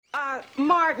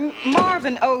Martin,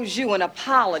 Marvin owes you an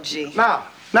apology. No,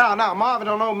 Marvin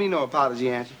don't owe me no apology,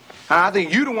 Angie. I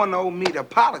think you the one that owe me the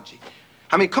apology.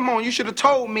 I mean, come on, you should have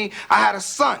told me I had a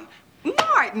son.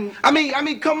 Martin! I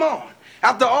mean, come on.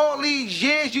 After all these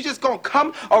years, you just gonna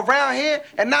come around here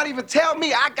and not even tell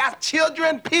me I got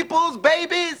children, people's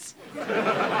babies?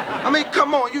 I mean,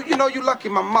 come on, you know you lucky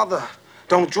my mother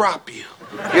don't drop you.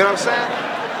 You know what I'm saying?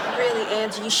 Really,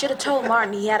 Angie, you should have told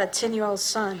Martin he had a 10-year-old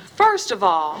son. First of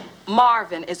all,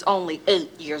 Marvin is only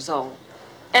 8 years old.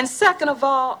 And second of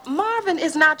all, Marvin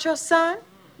is not your son.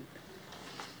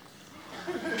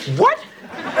 What?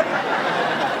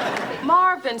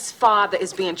 Marvin's father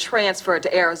is being transferred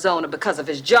to Arizona because of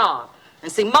his job.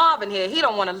 And see, Marvin here, he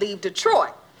don't want to leave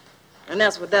Detroit. And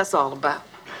that's what that's all about.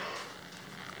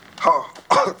 Oh,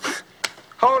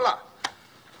 hold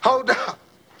up.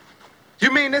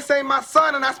 You mean this ain't my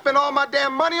son and I spent all my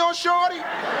damn money on Shorty?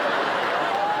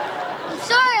 I'm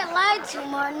sorry I lied to you,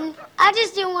 Martin. I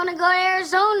just didn't want to go to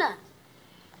Arizona.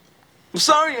 I'm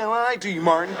sorry I lied to you,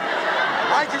 Martin.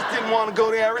 I just didn't want to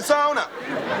go to Arizona.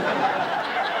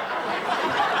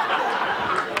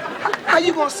 How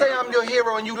you gonna say I'm your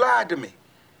hero and you lied to me?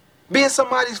 Being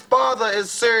somebody's father is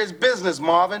serious business,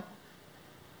 Marvin.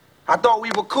 I thought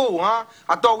we were cool, huh?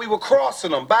 I thought we were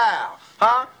crossing them. Bow,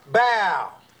 huh?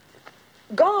 Bow.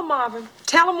 Go on, Marvin.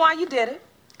 Tell him why you did it.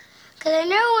 Because I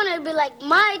never wanted to be like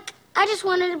Mike. I just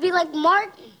wanted to be like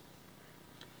Martin.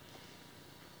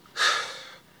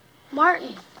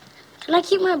 Martin, can I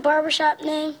keep my barbershop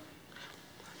name?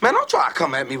 Man, don't try to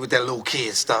come at me with that little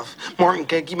kid stuff. Martin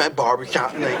can't keep my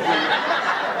barbershop name.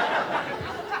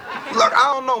 Look,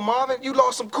 I don't know, Marvin. You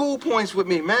lost some cool points with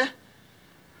me, man.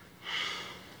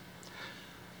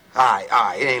 All right.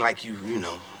 It ain't like you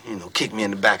kick me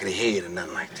in the back of the head or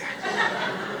nothing like that.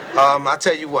 I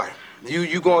tell you what.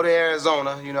 You go to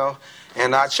Arizona,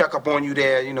 and I check up on you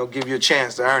there, give you a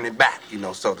chance to earn it back,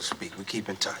 so to speak. We keep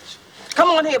in touch. Come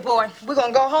on here, boy. We're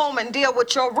gonna go home and deal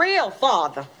with your real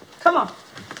father. Come on.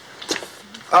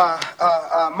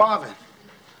 Marvin,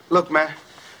 look, man.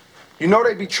 You know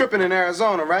they be tripping in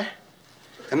Arizona, right?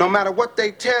 And no matter what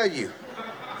they tell you,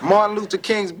 Martin Luther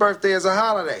King's birthday is a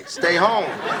holiday. Stay home.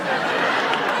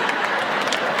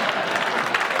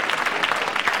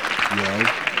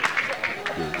 Yeah.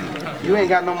 You ain't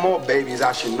got no more babies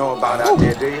I should know about out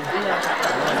there, do you?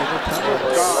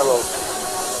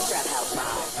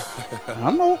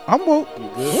 I'm woke.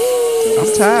 I'm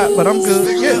tired, but I'm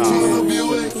good. Yeah.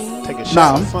 Take a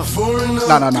shot.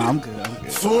 No, I'm good.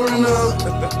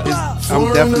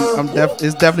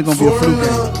 It's definitely gonna be a flu game.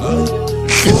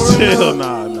 Hell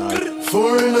nah.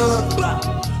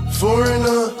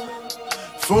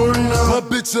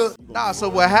 Nah, so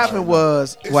what happened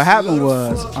was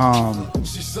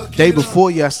day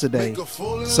before yesterday.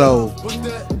 So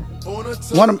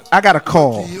I got a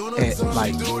call at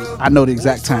I know the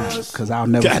exact time because I'll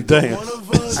never. God damn.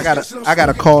 I got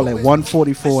a call at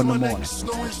 1:44 in the morning.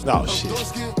 Oh shit.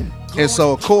 And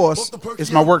so of course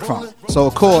it's my work phone. So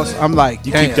of course I'm like,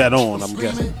 you damn. keep that on, I'm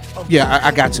guessing. Yeah,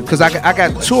 I got to because I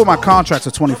got 2 of my contracts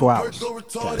are 24 hours.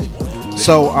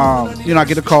 So I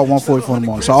get a call 1:44 in the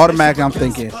morning. So automatically I'm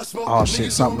thinking, oh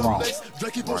shit, something wrong.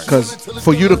 Because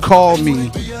for you to call me,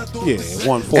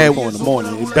 1:44 in the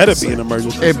morning, it better be an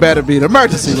emergency. It better be an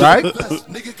emergency, right?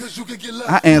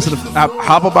 I answer I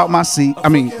hop up out my seat. I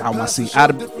mean, out of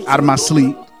my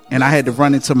sleep, and I had to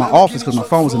run into my office because my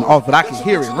phone was in the office, but I could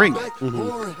hear it ring.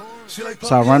 Mm-hmm.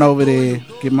 So I run over there,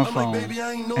 get my phone,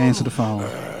 answer the phone.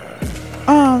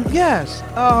 Yes.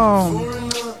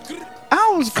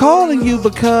 I was calling you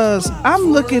because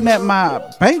I'm looking at my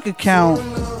bank account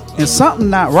and something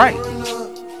not right.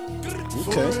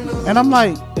 Okay. And I'm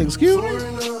like, excuse me?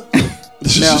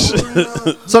 Now,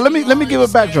 so let me give a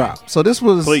backdrop. So this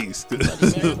was this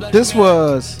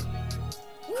was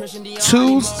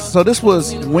Tuesday. So this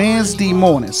was Wednesday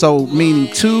morning. So meaning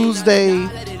Tuesday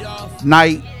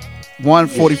night,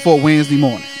 1:44 Wednesday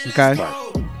morning. Okay.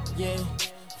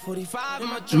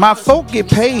 My folk get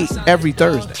paid every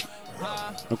Thursday.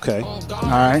 Okay. All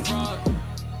right.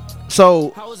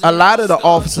 So a lot of the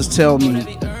officers tell me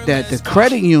that the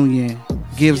credit union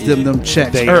gives them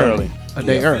checks early. A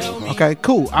day early. Okay,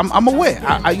 cool. I'm aware.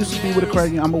 I used to be with a credit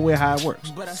union. I'm aware how it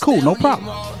works. Cool, no problem.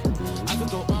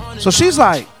 So she's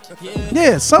like,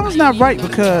 yeah, something's not right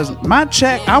because my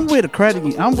check, I'm with a credit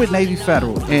union. I'm with Navy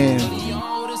Federal. And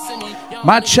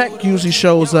my check usually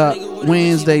shows up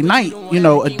Wednesday night,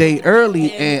 a day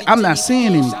early, and I'm not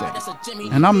seeing anything.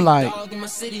 And I'm like,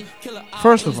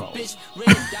 first of all, it's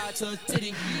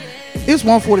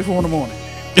 1:44 in the morning.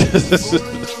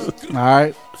 All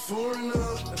right.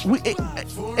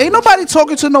 Ain't nobody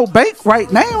talking to no bank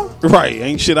right now. Right,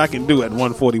 ain't shit I can do at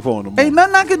 1:44 in the morning. Ain't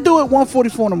nothing I can do at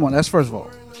 1:44 in the morning. That's first of all.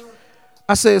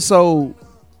 I said so.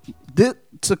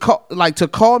 To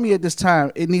call me at this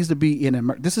time, it needs to be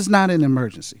this is not an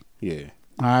emergency. Yeah.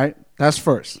 All right, that's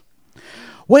first.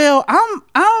 Well, I'm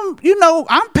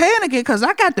panicking because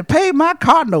I got to pay my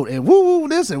car note and woo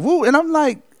this and woo, and I'm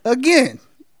like, again.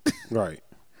 Right.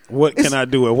 What can I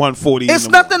do at 1:40? It's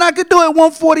nothing I could do at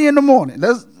 1:40 in the morning.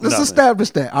 Let's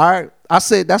establish that. All right. I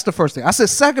said that's the first thing. I said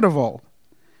second of all,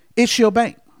 it's your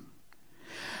bank.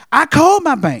 I called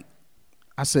my bank.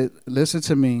 I said, listen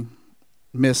to me,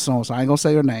 Miss So-and-so. I ain't gonna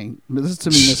say her name.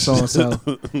 Listen to me, Miss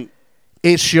So-and-so.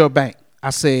 It's your bank.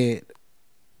 I said,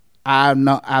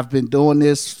 I've been doing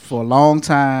this for a long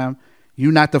time.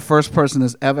 You're not the first person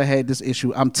that's ever had this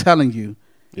issue. I'm telling you,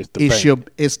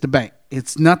 it's the bank.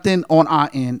 It's nothing on our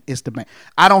end. It's the bank.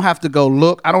 I don't have to go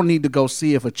look. I don't need to go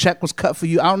see if a check was cut for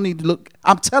you. I don't need to look.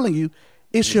 I'm telling you,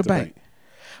 it's your bank.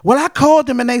 Well, I called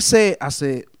them and I said,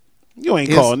 you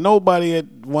ain't calling nobody at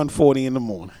 1:40 in the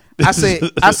morning. I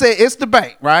said it's the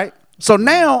bank, right? So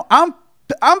now I'm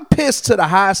pissed to the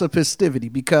highest of festivity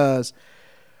because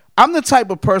I'm the type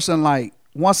of person, like,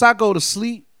 once I go to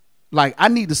sleep, like, I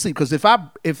need to sleep because if I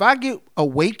get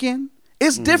awakened,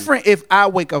 it's different if I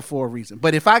wake up for a reason.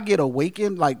 But if I get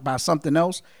awakened, like, by something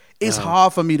else, it's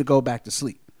hard for me to go back to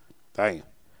sleep. Dang.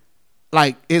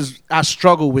 Like, I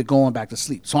struggle with going back to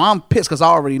sleep. So I'm pissed because I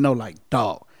already know, like,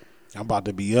 dog, I'm about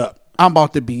to be up.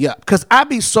 Because I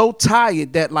be so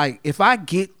tired that, like, if I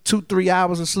get 2-3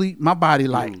 hours of sleep, my body,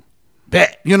 like,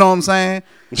 bet. You know what I'm saying?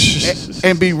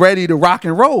 and be ready to rock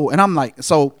and roll. And I'm like,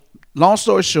 so long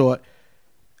story short,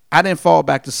 I didn't fall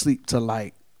back to sleep till,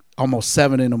 like, almost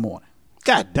 7 in the morning.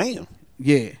 God damn.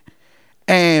 Yeah.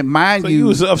 And mind you, you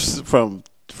was up from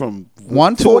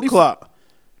 1:40 o'clock.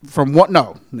 From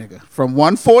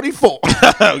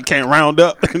 1:44. Can't round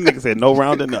up. Nigga said no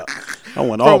rounding up. I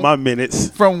want all my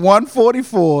minutes. From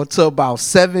 1:44 to about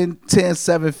 7:10,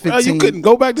 7:15. You couldn't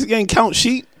go back to the game count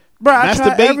sheet? Bro, I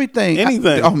tried everything.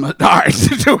 Anything. All right.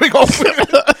 We go.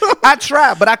 I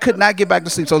tried, but I could not get back to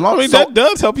sleep. So long. That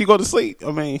does help you go to sleep.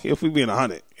 I mean, if we being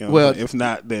 100. You know, well, if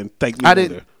not, then thank me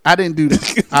later. I didn't do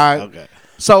that. All right. Okay.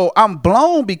 So I'm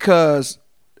blown because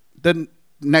the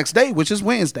next day, which is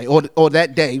Wednesday, or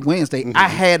that day, Wednesday, I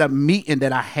had a meeting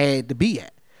that I had to be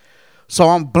at. So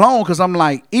I'm blown because I'm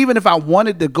like, even if I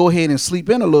wanted to go ahead and sleep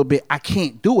in a little bit, I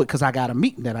can't do it because I got a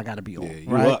meeting that I got to be on. Yeah,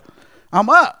 right? Up. I'm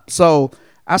up. So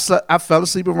I fell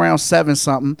asleep around 7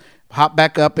 something, hopped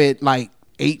back up at like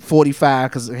 8:45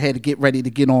 because I had to get ready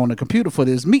to get on the computer for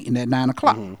this meeting at 9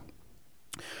 o'clock.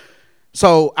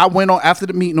 So I went on after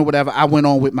the meeting or whatever. I went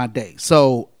on with my day.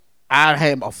 So I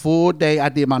had a full day. I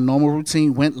did my normal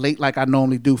routine, went late like I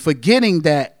normally do, forgetting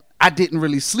that I didn't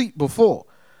really sleep before.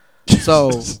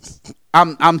 So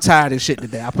I'm tired of shit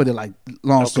today. I put it like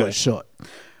long story short.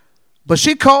 But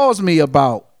she calls me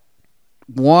about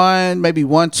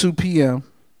 2 p.m.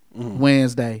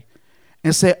 Wednesday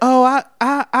and said, "Oh,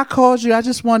 I called you. I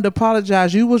just wanted to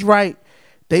apologize. You was right.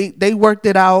 They worked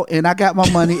it out and I got my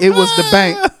money. It was the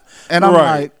bank." And I'm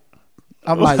like,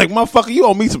 motherfucker, you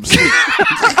owe me some sleep.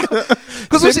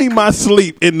 Send me my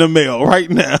sleep in the mail right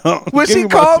now. When she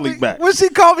called me,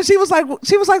 she was like,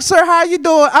 "Sir, how you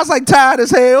doing?" I was like, tired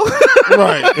as hell.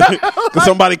 Right. Because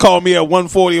somebody called me at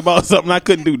 1:40 about something I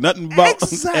couldn't do nothing about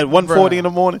at 1:40 in the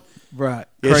morning. Right.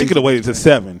 Yeah, she could have waited till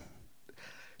 7.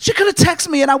 She could have texted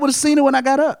me and I would have seen it when I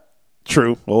got up.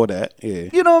 True. Or that. Yeah.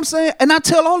 You know what I'm saying? And I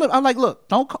tell all of them, I'm like, look,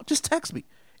 don't call, just text me.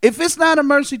 If it's not an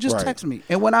emergency, just text me.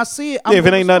 And when I see it, if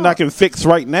it ain't nothing I can fix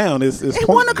right now, it's at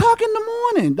 1 o'clock in the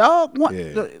morning, dog.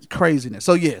 Craziness.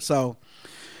 So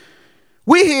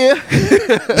we here.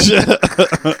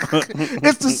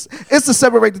 It's the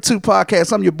Separate the Two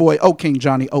podcast. I'm your boy O King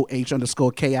Johnny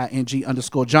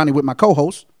OH_KING_ Johnny with my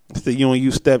co-host. It's the You and You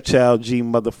Stepchild G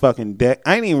motherfucking deck.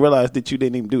 I didn't even realize that you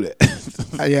didn't even do that.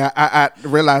 Yeah, I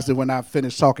realized it when I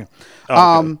finished talking.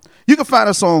 Okay. You can find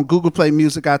us on Google Play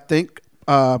Music, I think.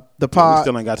 The pod. We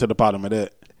still ain't got to the bottom of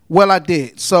that. Well, I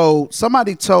did. So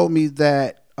somebody told me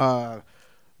that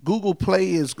Google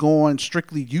Play is going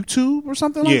strictly YouTube or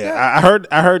something like that. Yeah,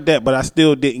 I heard that, but I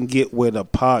still didn't get where the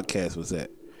podcast was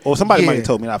at. Or somebody might have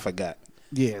told me and I forgot.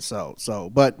 Yeah,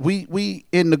 but we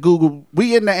in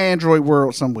the Android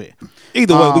world somewhere.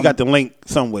 Either way, we got the link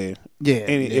somewhere. Yeah.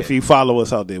 And if you follow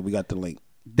us out there, we got the link.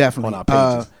 Definitely. On our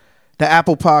pages. The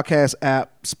Apple Podcast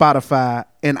app, Spotify,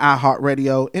 and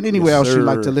iHeartRadio, and anywhere else you'd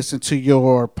like to listen to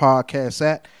your podcast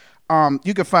at.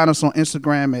 You can find us on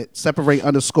Instagram at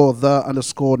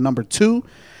separate_the_2.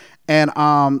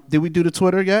 And did we do the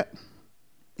Twitter yet?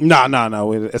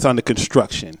 No. It's under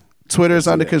construction. Twitter is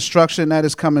under construction. That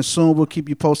is coming soon. We'll keep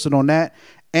you posted on that.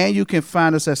 And you can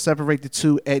find us at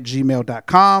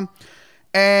separatethe2@gmail.com.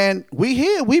 And we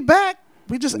here. We back.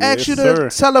 We just ask you to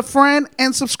tell a friend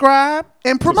and subscribe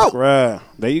and promote. Subscribe.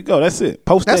 There you go. That's it.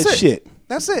 Post that shit.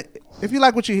 That's it. If you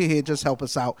like what you hear here, just help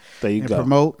us out. There you go.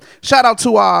 Promote. Shout out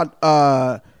to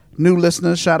our new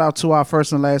listeners. Shout out to our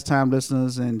first and last time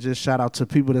listeners. And just shout out to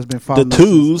people that's been following the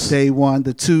twos. Since day one.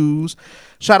 The twos.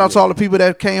 Shout out to all the people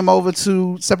that came over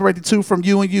to Separate the Two from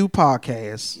You and You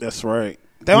podcast. That's right.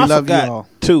 We love you all.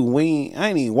 Too. I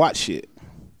ain't even watch shit.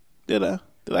 Did I?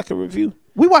 Did I can review?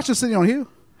 We watching City on Hill.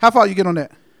 How far you get on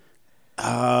that?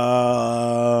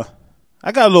 I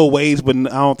got a little ways, but I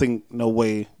don't think no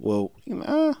way. Well,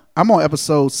 I'm on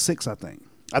episode 6, I think.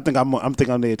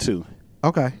 I'm there too.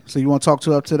 Okay, so you want to talk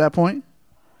to up to that point,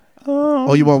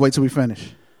 or you want to wait till we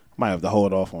finish? Might have to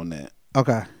hold off on that.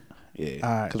 Okay. Yeah. All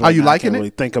right. Are you liking it?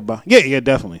 Really think about. Yeah.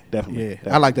 Definitely. Yeah, definitely.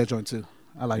 I like that joint too.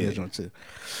 All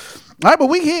right, but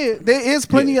we here. There is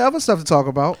plenty of other stuff to talk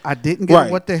about. I didn't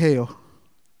get what the hell.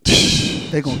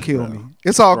 They're going to kill me.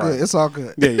 It's all good. It's all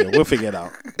good. Yeah. We'll figure it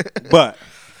out. But,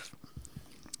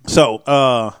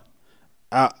 so,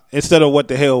 instead of what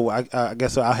the hell, I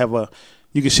guess I'll have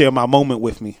you can share my moment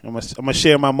with me. I'm gonna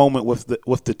share my moment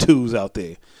with the twos out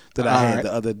there that I had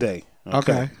the other day.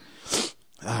 Okay.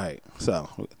 All right. So,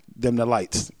 dim the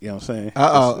lights. You know what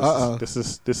I'm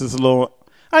saying? This is a little,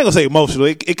 I ain't gonna say emotional.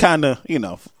 It kind of,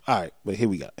 all right, but here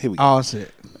we go. Oh,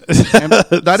 shit. I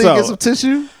didn't get some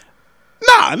tissue?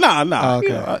 Nah. Oh,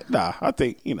 okay. I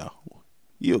think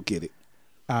you'll get it.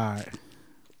 All right.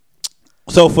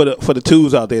 So for the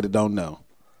twos out there that don't know,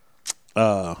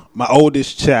 my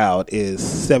oldest child is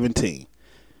 17,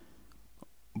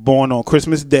 born on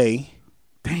Christmas Day.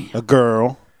 Damn. A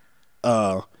girl.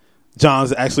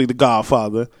 John's actually the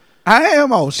godfather. I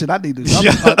am. Oh shit! I need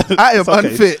to. I am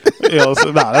unfit.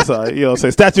 That's all right. Say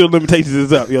statute of limitations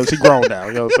is up. She grown now.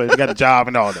 You know what I'm saying? She got a job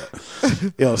and all that.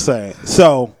 You know what I'm saying?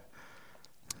 So.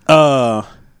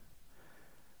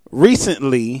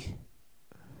 Recently,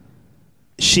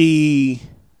 she's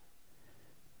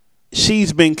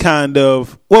been kind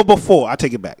of, before, I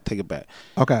take it back.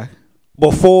 Okay.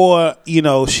 Before, I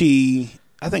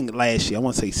think last year, I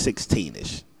want to say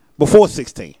 16-ish. Before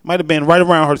 16. Might have been right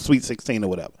around her sweet 16 or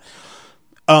whatever.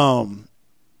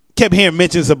 Kept hearing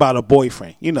mentions about a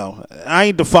boyfriend. I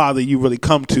ain't the father you really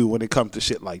come to when it comes to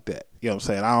shit like that. You know what I'm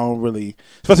saying? I don't really,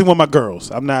 especially with my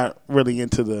girls, I'm not really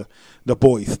into the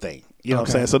boys thing. You know what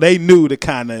I'm saying? So they knew to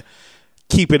kind of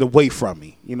keep it away from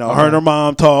me. Her and her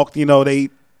mom talked, they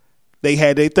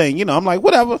had their thing. I'm like,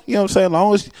 whatever. You know what I'm saying? As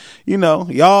long as,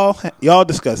 y'all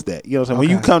discuss that. You know what I'm saying? When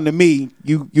you come to me,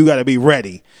 you got to be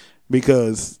ready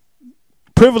because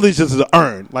privileges are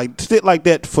earned. Like, shit like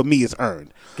that for me is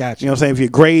earned. Gotcha. You know what I'm saying? If your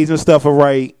grades and stuff are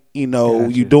right,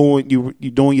 gotcha. you doing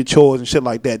your chores and shit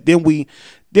like that, then we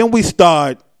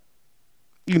start,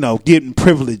 getting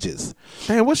privileges.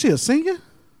 Damn, was she a senior?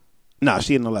 Nah,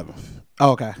 she in 11th.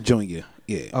 Oh, okay. Junior.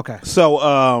 Yeah. Okay.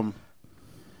 So,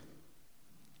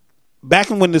 back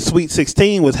when the Sweet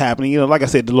 16 was happening, like I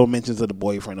said, the little mentions of the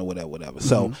boyfriend or whatever. Mm-hmm.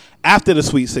 So after the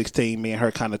Sweet 16, me and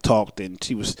her kind of talked, and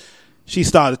she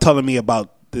started telling me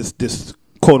about this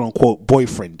quote unquote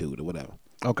boyfriend dude or whatever.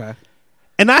 Okay.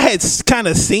 And I had kind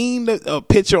of seen a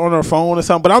picture on her phone or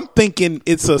something, but I'm thinking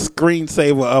it's a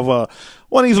screensaver of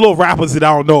one of these little rappers that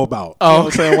I don't know about. You know what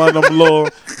I'm saying? One of them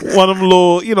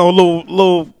little,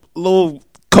 little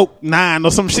Coke 9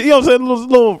 or some shit. You know what I'm saying?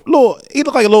 Little, he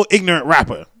looked like a little ignorant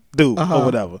rapper dude or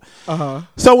whatever.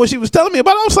 So when she was telling me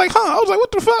about it, I was like, I was like,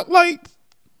 what the fuck? Like,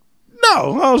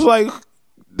 no. I was like,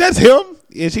 that's him?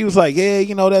 And she was like, yeah,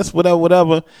 that's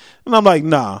whatever. And I'm like,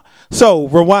 nah. So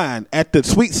rewind. At the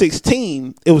Sweet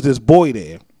 16, it was this boy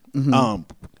there. Mm-hmm.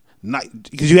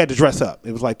 Because you had to dress up.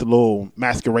 It was like the little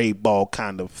masquerade ball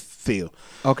kind of feel.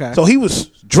 Okay. So he was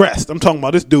dressed. I'm talking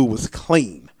about this dude was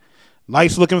clean.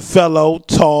 Nice looking fellow,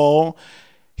 tall.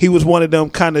 He was one of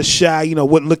them kind of shy,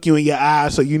 wouldn't look you in your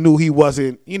eyes, so you knew he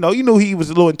wasn't, you knew he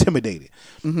was a little intimidated.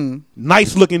 Mm-hmm.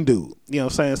 Nice looking dude. You know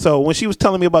what I'm saying? So when she was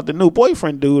telling me about the new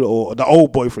boyfriend dude or the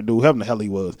old boyfriend dude, whoever the hell he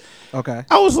was, okay,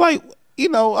 I was like,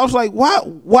 why,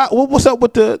 what's up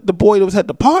with the boy that was at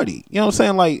the party? You know what I'm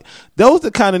saying? Like, those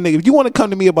the kind of niggas, if you want to come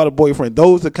to me about a boyfriend,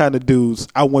 those the kind of dudes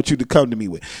I want you to come to me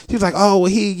with. She's like, oh, well,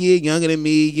 he younger than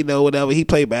me, whatever. He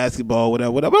played basketball,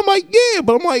 whatever. I'm like, yeah,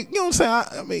 but I'm like, you know what I'm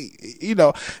saying? I mean,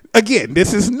 again,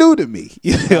 this is new to me.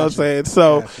 You know what I'm saying?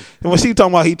 So, and when she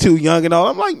talking about he too young and all,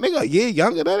 I'm like, nigga, yeah,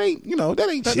 younger, that ain't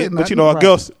shit. But, I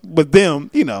guess with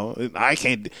them, I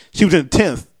can't, she was in the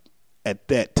 10th. at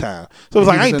that time. So it was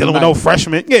like, He I was ain't in dealing the with no night.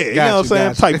 freshman. Yeah, you know what I'm saying?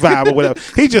 Gotcha. Type vibe or whatever.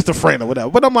 He's just a friend or whatever.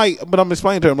 But I'm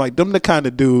explaining to him, like, them the kind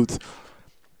of dudes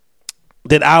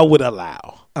that I would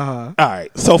allow. Uh-huh. All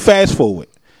right. So fast forward.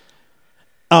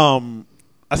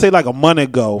 I say like a month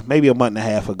ago, maybe a month and a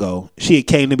half ago, she had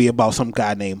came to me about some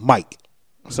guy named Mike.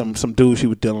 Some dude she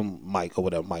was dealing with, Mike or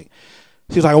whatever, Mike.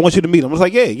 She was like, I want you to meet him. I was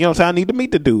like, yeah, you know what I'm saying? I need to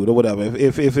meet the dude or whatever.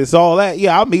 If it's all that,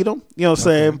 yeah, I'll meet him. You know what I'm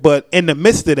saying? But in the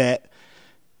midst of that,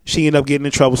 she ended up getting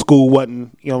in trouble. School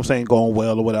wasn't, you know what I'm saying, going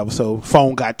well or whatever. So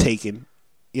phone got taken.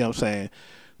 You know what I'm saying?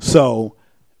 So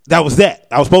that was that.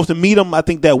 I was supposed to meet him, I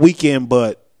think, that weekend,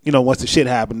 but, you know, once the shit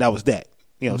happened, that was that.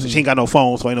 You know, so she ain't got no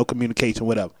phone, so ain't no communication,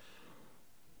 whatever.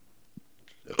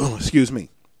 Excuse me.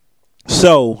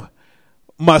 So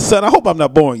my son, I hope I'm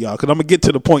not boring y'all, because I'm going to get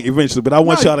to the point eventually, but I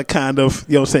want y'all to kind of,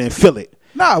 you know what I'm saying, feel it.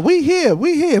 Nah, we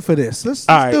here for this. Let's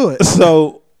All do right. it.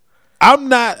 So I'm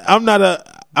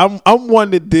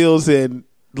one that deals in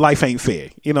life ain't fair.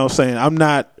 You know what I'm saying? I'm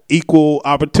not equal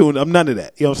opportunity. I'm none of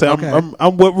that. You know what I'm saying? Okay.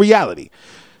 I'm with reality.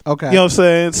 Okay. You know what I'm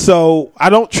saying? So I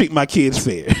don't treat my kids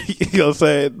fair. You know what I'm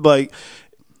saying? Like,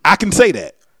 I can say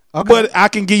that. Okay. But I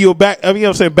can give you you know what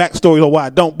I'm saying, backstory on why I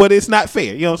don't. But it's not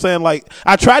fair. You know what I'm saying? Like,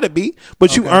 I try to be,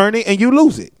 but you earn it and you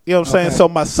lose it. You know what I'm saying? Okay. So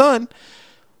my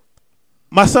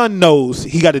son knows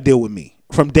he got to deal with me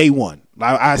from day one.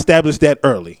 I established that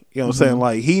early. You know what I'm saying?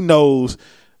 Like, he knows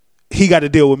he got to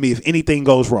deal with me if anything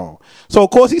goes wrong. So, of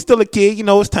course, he's still a kid. You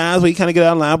know, it's times where he kind of get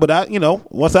out of line. But,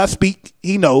 once I speak,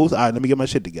 he knows, all right, let me get my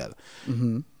shit together.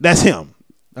 That's him.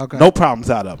 Okay. No problems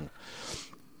out of him.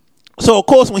 So, of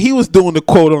course, when he was doing the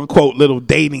quote-unquote little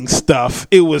dating stuff,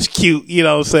 it was cute. You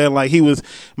know what I'm saying? Like,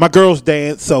 my girls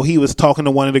dance, so he was talking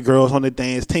to one of the girls on the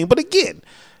dance team. But again,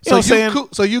 you know what I'm saying?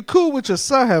 So you cool with your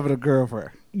son having a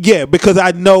girlfriend? Yeah, because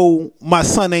I know my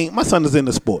son is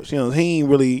into sports. You know, he ain't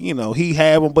really, he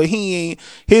have them, but he ain't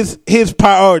his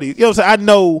priorities. You know what I'm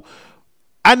saying?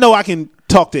 I know I can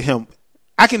talk to him.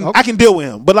 I can deal with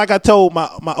him. But like I told my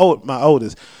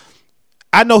oldest,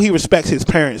 I know he respects his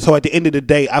parents. So at the end of the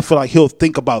day, I feel like he'll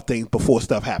think about things before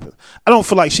stuff happens. I don't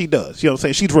feel like she does. You know what I'm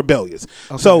saying? She's rebellious.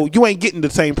 Okay. So you ain't getting the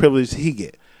same privilege he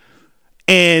get.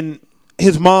 And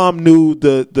his mom knew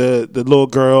the little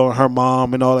girl and her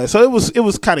mom and all that. So it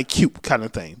was kind of cute kind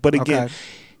of thing. But again,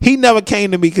 he never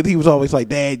came to me because he was always like,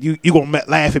 Dad, you going to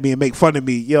laugh at me and make fun of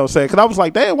me. You know what I'm saying? Because I was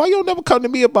like, Dad, why you don't never come to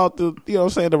me about the, you know what I'm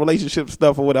saying, the relationship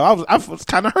stuff or whatever. I was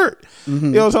kind of hurt. You know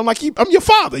what I'm saying? I'm like, I'm your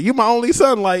father. You my only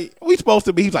son. Like, we supposed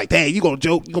to be. He's like, Dad, you going to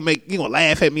joke. You going to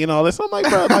laugh at me and all that. So I'm like,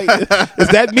 bro, like, is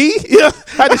that me? Yeah.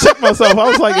 I had to check myself. I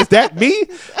was like, is that me? You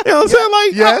know what I'm saying?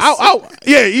 Like, yes.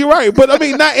 Yeah, you're right. But I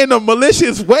mean, not in a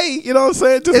malicious way. You know what I'm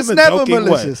saying? Just It's in a never joking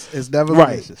malicious. way. It's never Right.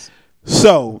 malicious.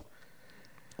 So,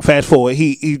 fast forward,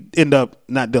 he ended up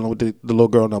not dealing with the little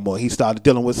girl no more. He started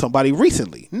dealing with somebody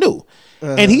recently, new.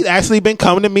 And he's actually been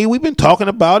coming to me. We've been talking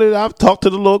about it. I've talked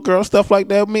to the little girl, stuff like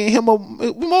that. Me and him are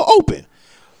more open.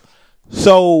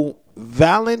 So,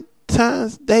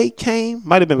 Valentine's Day came.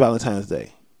 Might have been Valentine's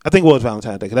Day. I think it was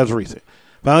Valentine's Day because that was recent.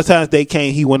 Valentine's Day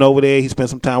came. He went over there. He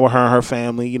spent some time with her and her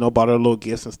family, bought her little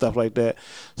gifts and stuff like that.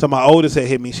 So, my oldest had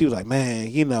hit me. She was like,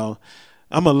 man,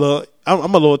 I'm a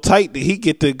little tight that he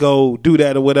get to go do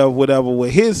that or whatever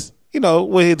with his,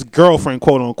 with his girlfriend,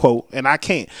 quote unquote, and I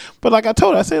can't. But like I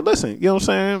told her, I said, listen, you know what I'm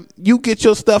saying? You get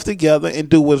your stuff together and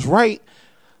do what's right,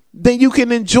 then you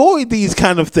can enjoy these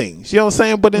kind of things. You know what I'm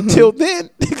saying? But until then,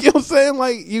 you know what I'm saying?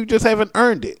 Like, you just haven't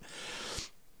earned it.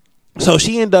 So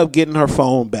she ended up getting her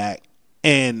phone back.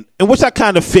 And which I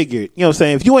kind of figured, you know what I'm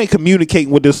saying? If you ain't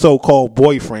communicating with this so-called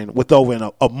boyfriend with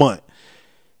over a month,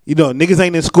 niggas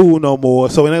ain't in school no more,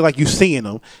 so it ain't like you seeing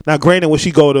them. Now, granted, when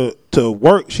she go to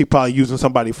work, she probably using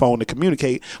somebody's phone to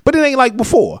communicate, but it ain't like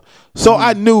before. So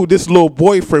I knew this little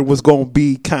boyfriend was going to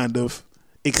be kind of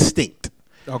extinct.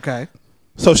 Okay.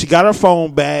 So she got her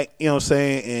phone back, you know what I'm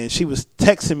saying, and she was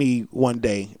texting me one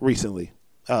day recently,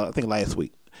 I think last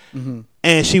week.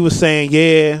 And she was saying,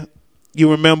 yeah,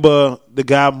 you remember the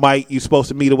guy Mike you supposed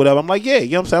to meet or whatever? I'm like, yeah, you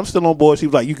know what I'm saying? I'm still on board. She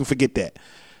was like, you can forget that.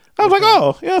 I was like,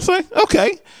 oh, you know what I'm saying?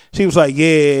 Okay. She was like,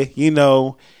 yeah,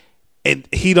 and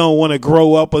he don't want to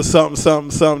grow up or something,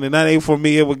 and that ain't for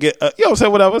me. It would get, you know what I'm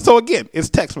saying? Whatever. So again, it's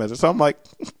text message. So I'm like,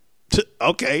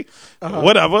 okay,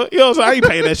 whatever. You know what I'm saying? I ain't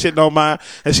paying that shit no mind.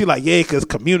 And she like, yeah, because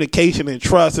communication and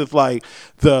trust is like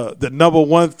the number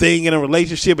one thing in a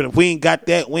relationship. And if we ain't got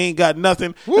that, we ain't got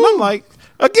nothing. Woo. And I'm like,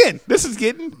 again, this is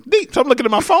getting deep. So I'm looking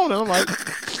at my phone and I'm like,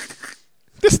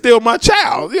 this is still my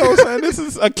child. You know what I'm saying? This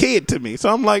is a kid to me.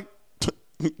 So I'm like,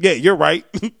 yeah, you're right.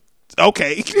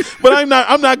 Okay. But I'm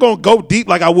not going to go deep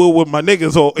like I would with my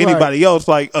niggas or anybody else,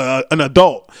 like an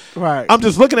adult. Right. I'm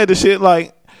just looking at the shit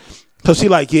like, So she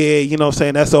like, yeah, you know what I'm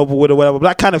saying, that's over with or whatever. But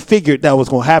I kind of figured that was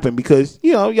going to happen because,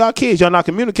 you know, y'all kids, y'all not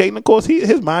communicating. Of course,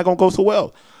 his mind going to go so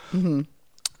well. Mm-hmm.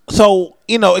 So,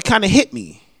 you know, it kind of hit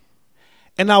me.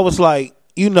 And I was like,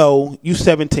 you know, you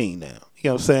 17 now. You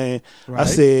know what I'm saying? Right. I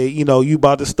said, you know, you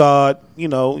about to start, you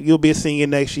know, you'll be a senior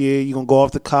next year. You're going to go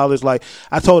off to college. Like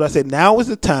I told her, I said, now is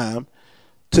the time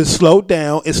to slow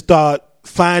down and start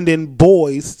finding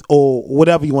boys or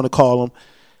whatever you want to call them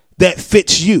that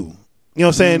fits you. You know what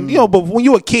I'm saying? You know, but when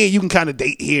you're a kid, you can kind of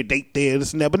date here, date there,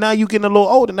 this and that. But now you're getting a little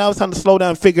older. Now it's time to slow down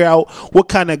and figure out what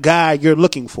kind of guy you're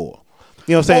looking for.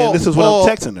 You know what I'm saying? This is what I'm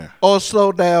texting her. Or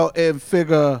slow down and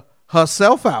figure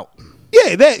herself out.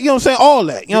 Yeah, that, you know what I'm saying? All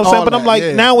that. You know what I'm saying? But I'm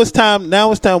like, now it's time.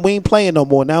 Now it's time. We ain't playing no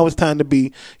more. Now it's time to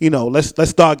be, you know, let's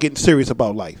start getting serious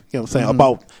about life. You know what I'm saying?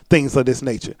 About things of this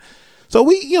nature. So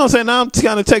we, you know what I'm saying? Now I'm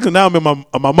kind of texting. Now I'm in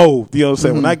my mode. You know what I'm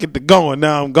saying? When I get to going,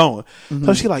 now I'm going.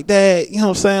 So she like, Dad, you know what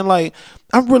I'm saying? Like,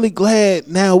 I'm really glad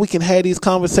now we can have these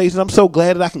conversations. I'm so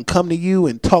glad that I can come to you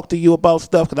and talk to you about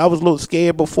stuff because I was a little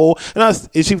scared before. And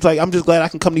she was like, I'm just glad I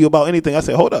can come to you about anything. I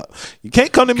said, hold up. You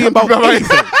can't come to me about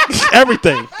anything.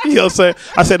 Everything. You know what I'm saying?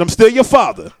 I said, I'm still your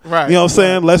father. Right. You know what I'm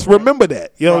saying? Let's remember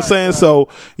that. You know what I'm saying? Right. So,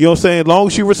 you know what I'm saying? As long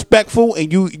as you're respectful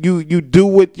and you do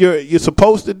what you're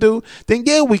supposed to do, then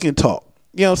yeah, we can talk.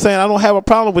 You know what I'm saying? I don't have a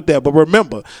problem with that. But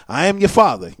remember, I am your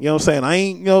father. You know what I'm saying? I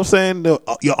ain't, you know what I'm saying,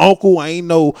 your uncle. I ain't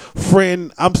no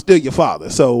friend. I'm still your father.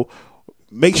 So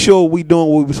make sure we doing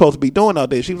what we're supposed to be doing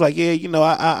out there. She was like, yeah, you know,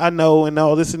 I know and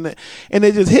all this and that. And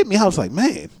it just hit me. I was like,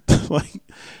 man, like,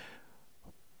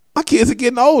 my kids are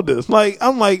getting older. Like,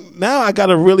 I'm like, now I got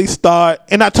to really start.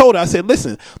 And I told her, I said,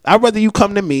 listen, I'd rather you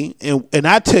come to me and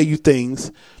I tell you things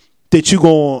that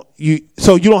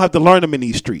so you don't have to learn them in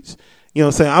these streets. You know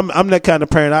what I'm saying? I'm that kind of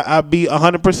parent. I'd be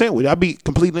 100% with you. I'd be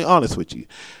completely honest with you.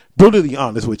 Brutally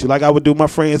honest with you. Like I would do my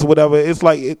friends or whatever. It's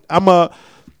like, I'm not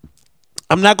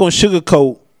going to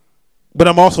sugarcoat, but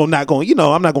I'm also not going, you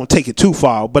know, I'm not going to take it too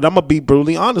far, but I'm going to be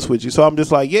brutally honest with you. So I'm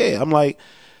just like, yeah, I'm like,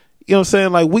 you know what I'm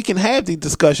saying? Like we can have these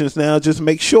discussions now. Just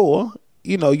make sure,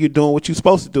 you know, you're doing what you're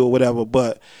supposed to do or whatever.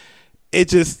 But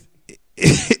it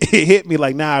hit me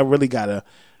like, now I really got to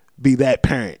be that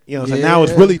parent. You know what I'm saying? Now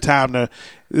it's really time to,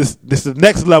 this is the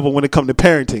next level when it comes to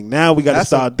parenting. Now we got to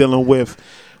start dealing with,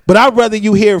 but I'd rather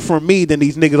you hear from me than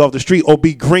these niggas off the street or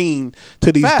be green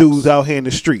to these dudes out here in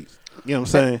the street. You know what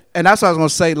I'm saying? And that's what I was going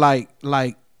to say,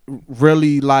 like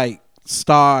really like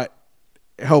start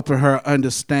helping her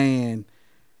understand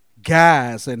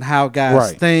guys and how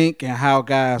guys think and how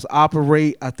guys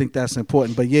operate. I think that's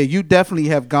important. But yeah, you definitely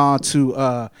have gone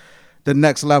to the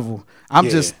next level. I'm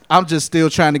just still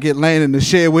trying to get Landon to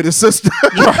share with his sister.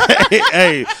 Right.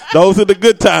 Hey, those are the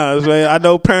good times, man. I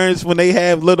know parents when they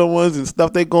have little ones and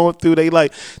stuff they going through, they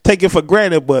like take it for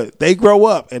granted, but they grow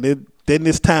up and then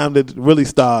it's time to really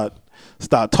start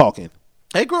talking.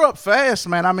 They grew up fast,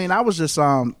 man. I mean, I was just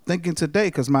thinking today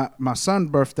because my son's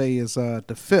birthday is the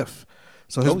 5th.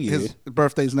 So his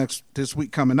birthday's this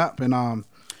week coming up and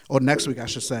or next week I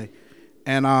should say.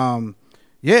 And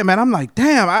yeah, man, I'm like,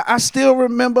 damn, I still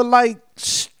remember like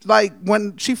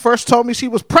when she first told me she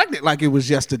was pregnant like it was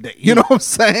yesterday. You know what I'm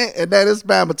saying? And that is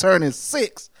mama turning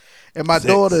 6 and my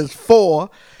daughter is 4.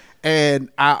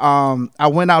 And I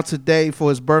went out today for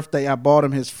his birthday. I bought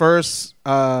him his first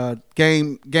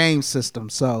game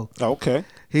system. So okay,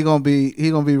 he gonna be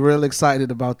real excited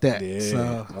about that. Yeah,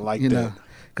 so, I like that.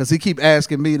 Because he keep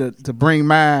asking me to bring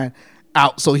mine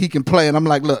out so he can play, and I'm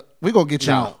like, look, we gonna get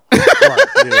you out. Right,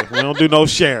 yeah. We don't do no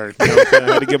sharing. You know what I'm saying?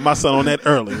 I had to get my son on that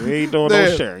early. We ain't doing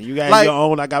no sharing. You got your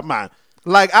own, I got mine.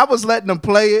 Like I was letting them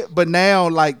play it, but now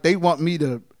like they want me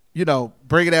to, you know,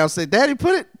 bring it out and say, Daddy,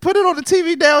 put it on the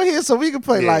TV down here so we can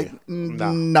play. Yeah. Like,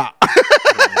 nah.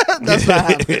 That's not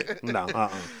happening. No,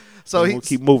 So he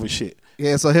keep moving shit.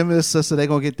 Yeah, so him and his sister, they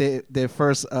gonna get their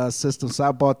first system. So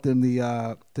I bought them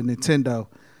the Nintendo.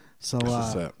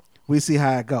 So we see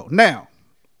how it go. Now,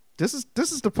 this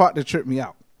is the part that tripped me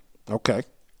out. Okay.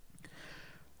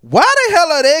 Why the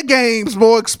hell are their games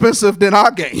more expensive than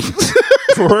our games?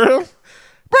 For real?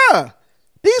 Bruh,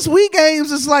 these Wii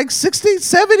games is like $60,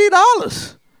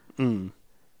 $70.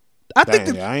 I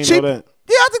think I ain't know that.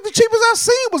 Yeah, I think the cheapest I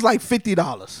seen was like $50.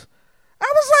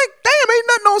 I was like, damn, ain't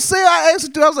nothing on sale. I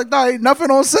asked her, I was like, no, ain't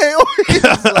nothing on sale.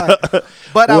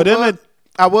 But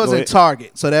I was in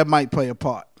Target, so that might play a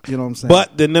part. You know what I'm saying?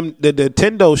 But the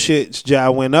Nintendo shit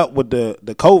went up with the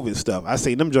COVID stuff. I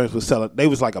seen them joints was selling. They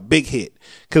was like a big hit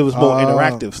because it was more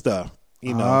interactive stuff.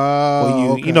 You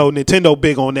know, you know Nintendo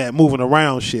big on that moving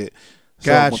around shit.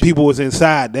 So when people was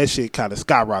inside, that shit kind of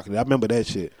skyrocketed. I remember that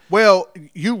shit. Well,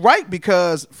 you right,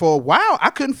 because for a while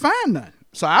I couldn't find none.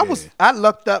 So I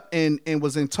lucked up and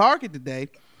was in Target today,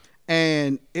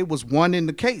 and it was one in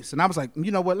the case. And I was like,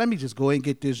 you know what? Let me just go ahead and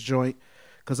get this joint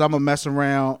because I'm gonna mess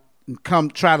around and come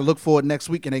try to look for it next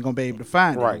week, and they gonna be able to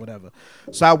find it or whatever.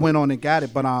 So I went on and got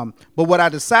it. But what I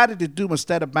decided to do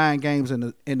instead of buying games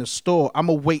in the store, I'm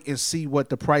gonna wait and see what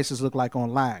the prices look like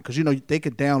online because you know they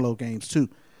could download games too.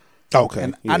 Okay.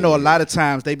 And I know a lot of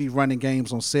times they be running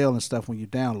games on sale and stuff when you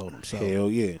download them. So.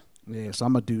 Hell yeah. Yeah, so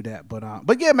I'm gonna do that.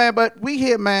 But yeah, man, but we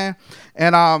here, man.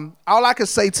 And all I can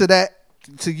say to that,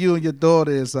 to you and your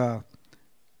daughter is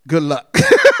good luck.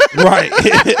 Right.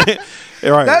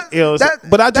 Right.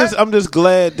 I'm just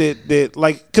glad that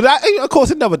like, cause of course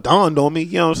it never dawned on me,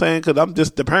 you know what I'm saying? Cause I'm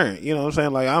just the parent, you know what I'm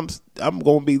saying? Like I'm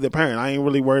going to be the parent. I ain't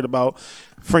really worried about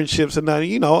friendships and nothing,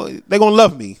 you know, they're going to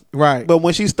love me. Right. But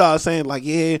when she started saying like,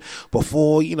 yeah,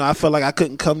 before, you know, I felt like I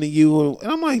couldn't come to you.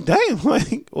 And I'm like, damn,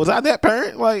 like, was I that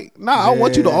parent? Like, nah, I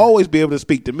want you to always be able to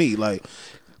speak to me. Like,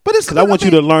 but it's because I want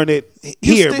you to learn it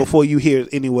here before you hear it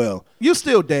anywhere. You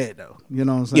still dad though, you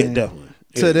know what I'm saying? Yeah, definitely.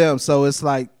 To them. So it's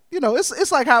like, you know,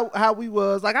 it's like how we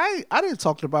was. Like I didn't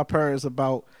talk to my parents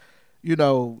about, you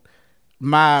know,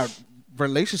 my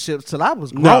relationships till I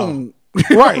was grown. No.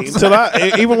 Right. Until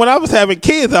even when I was having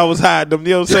kids, I was hiding them.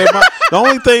 You know what I'm saying? The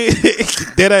only thing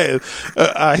that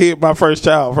I hid my first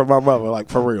child from my mother, like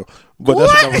for real. But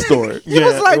that's another story. You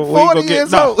was like 40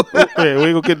 years old. Yeah,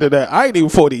 we gonna get to that. I ain't even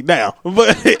 40 now.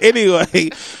 But anyway,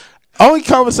 only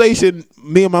conversation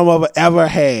me and my mother ever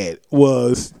had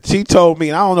was she told me,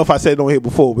 and I don't know if I said it on here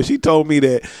before, but she told me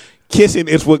that kissing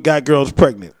is what got girls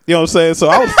pregnant. You know what I'm saying? So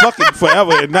I was fucking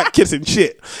forever and not kissing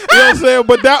shit. You know what I'm saying?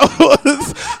 But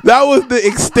that was the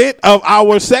extent of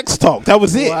our sex talk. That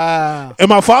was it. Wow. And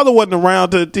my father wasn't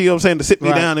around to you know what I'm saying, to sit me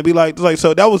down and be like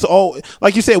so that was all,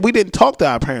 like you said, we didn't talk to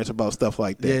our parents about stuff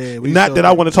like that. Yeah, not that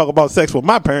I want to talk about sex with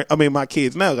my my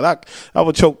kids now, because I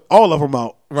would choke all of them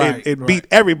out and beat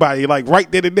everybody like right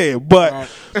then and there. But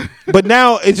but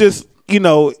now it's just, you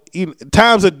know,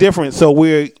 times are different, so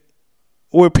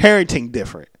we're parenting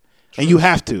different. And you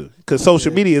have to, because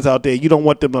social media is out there. You don't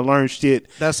want them to learn shit.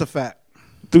 That's a fact.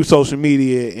 Through social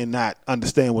media and not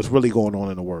understand what's really going on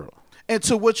in the world. And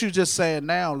to what you just saying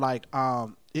now, like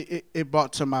it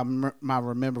brought to my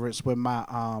remembrance when my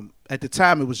at the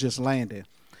time it was just Landon,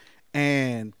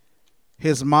 and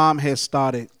his mom had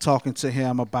started talking to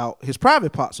him about his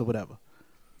private parts or whatever.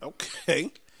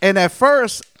 Okay. And at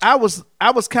first I was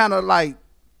kind of like.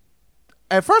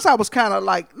 At first, I was kind of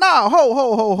like, nah,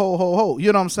 ho.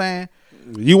 You know what I'm saying?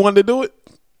 You wanted to do it?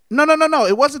 No.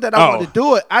 It wasn't that I wanted to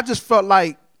do it. I just felt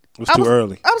like it was too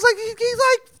early. I was like, he's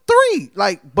like 3.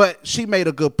 Like, but she made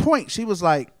a good point. She was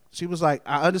like,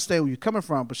 I understand where you're coming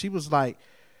from, but she was like,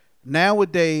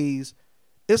 nowadays,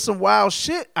 it's some wild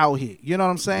shit out here. You know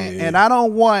what I'm saying? Yeah. And I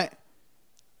don't want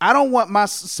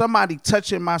somebody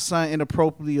touching my son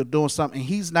inappropriately or doing something.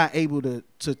 He's not able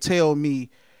to tell me,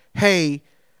 hey,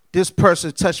 this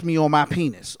person touched me on my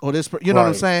penis, or this, you know what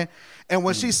I'm saying? And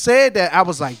when she said that, I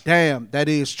was like, damn, that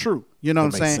is true. You know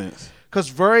what I'm saying? Because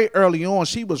very early on,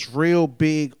 she was real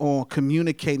big on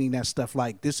communicating that stuff.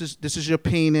 Like, this is your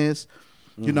penis,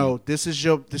 you know, this is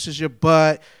your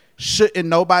butt. Shouldn't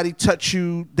nobody touch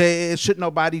you there? Shouldn't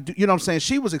nobody do, you know what I'm saying?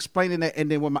 She was explaining that, and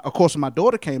then when my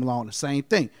daughter came along, the same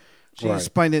thing. She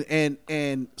explained it,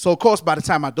 and so of course by the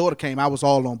time my daughter came, I was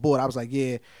all on board. I was like,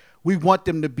 yeah. We want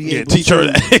them to be able teach her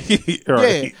that.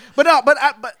 Right.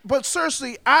 Yeah, but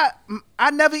seriously, I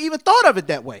never even thought of it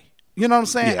that way. You know what I'm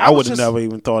saying? Yeah, I would have never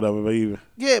even thought of it either.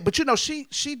 Yeah, but you know, she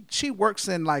works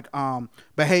in like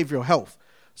behavioral health,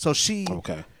 so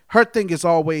her thing is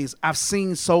always, I've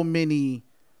seen so many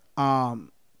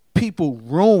people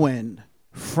ruined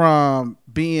from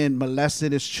being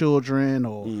molested as children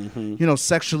or you know,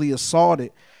 sexually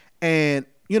assaulted, and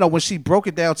you know, when she broke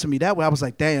it down to me that way, I was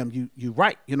like, damn, you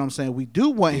right. You know what I'm saying? We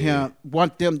do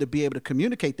want them to be able to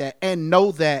communicate that and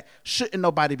know that shouldn't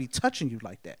nobody be touching you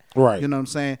like that. Right. You know what I'm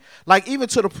saying? Like, even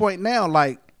to the point now,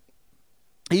 like,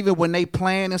 even when they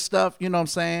plan and stuff, you know what I'm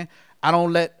saying?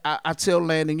 I tell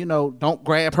Landon, you know, don't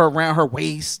grab her around her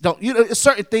waist. Don't, you know,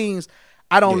 certain things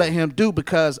I don't let him do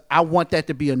because I want that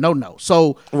to be a no-no.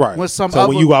 So when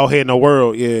when you out here in the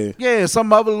world,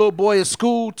 some other little boy at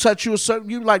school touch you,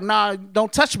 you like, nah,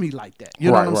 don't touch me like that.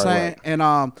 You know what I'm saying?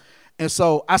 Right. And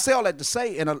so I say all that to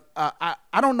say, and I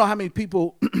don't know how many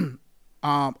people,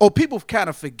 people kind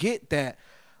of forget that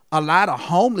a lot of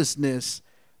homelessness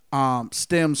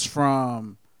stems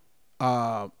from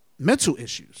mental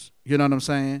issues. You know what I'm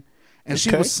saying? And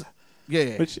she was,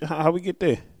 how we get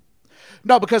there?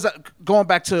 No, because going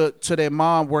back to their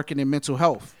mom working in mental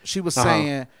health, she was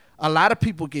saying a lot of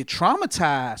people get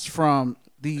traumatized from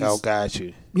these. Oh, got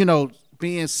you. You know,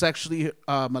 being sexually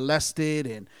molested,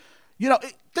 and you know,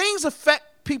 things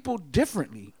affect people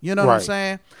differently. You know what I'm Right.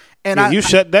 saying? And Yeah, you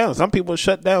shut down. Some people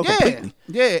shut down completely.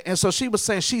 Yeah. And so she was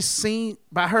saying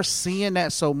by her seeing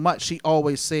that so much, she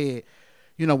always said,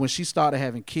 you know, when she started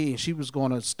having kids, she was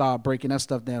going to start breaking that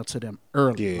stuff down to them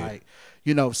early. Yeah. Like,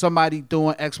 you know, somebody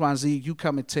doing X, Y, and Z, you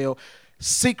come and tell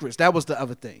secrets. That was the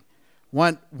other thing.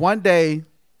 One day,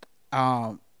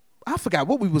 I forgot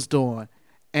what we was doing,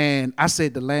 and I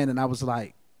said to Landon, I was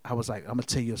like, I'm gonna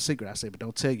tell you a secret. I said, but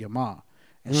don't tell your mom.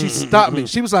 And she stopped me.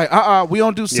 She was like, we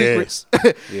don't do secrets.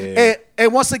 Yeah.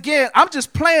 And once again, I'm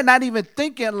just playing, not even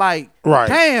thinking like, Right.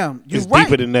 damn, you're It's right.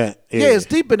 deeper than that. Yeah, it's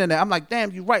deeper than that. I'm like,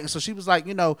 damn, you're right. And so she was like,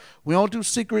 you know, we don't do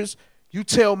secrets. You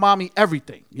tell mommy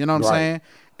everything. You know what I'm Right. saying?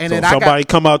 And So then somebody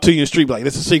come out to your street like,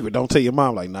 this is a secret. Don't tell your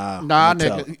mom. Like, nah,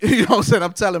 nigga. You know what I'm saying?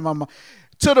 I'm telling my mom.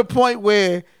 To the point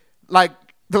where, like,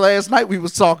 the last night we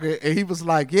was talking, and he was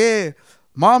like, yeah,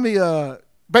 mommy,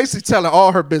 basically telling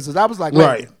all her business. I was like,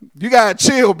 Right. you gotta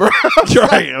chill, bro.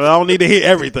 Right. I don't need to hear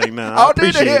everything now. I don't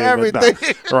need to hear everything.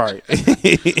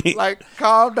 Right. Like,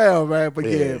 calm down, man.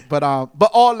 But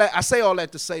but all that, I say all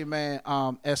that to say, man,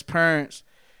 as parents,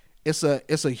 it's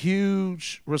a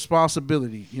huge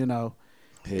responsibility, you know.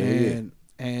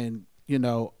 And you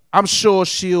know, I'm sure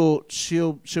she'll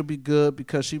be good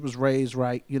because she was raised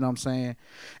right, you know what I'm saying?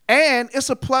 And it's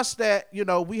a plus that, you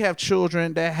know, we have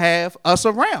children that have us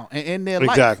around and in their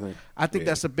life. Exactly. I think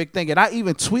that's a big thing. And I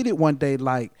even tweeted one day,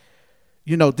 like,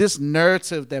 you know, this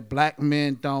narrative that black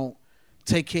men don't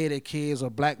take care of their kids or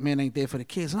black men ain't there for the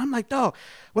kids. And I'm like, dog,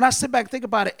 when I sit back and think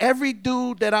about it, every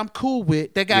dude that I'm cool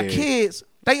with that got kids,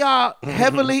 they are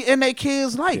heavily in their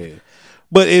kids' life. Yeah.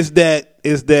 But is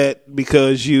that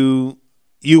because you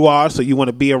are, so you want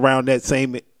to be around that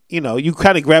same, you know, you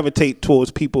kind of gravitate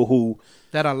towards people who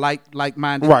that are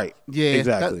like-minded. Right. Yeah.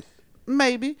 Exactly.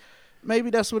 Maybe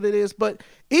that's what it is. But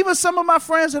even some of my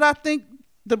friends that I think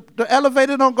the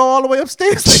elevator don't go all the way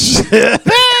upstairs.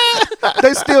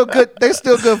 They still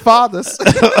good fathers.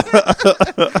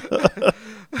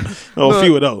 A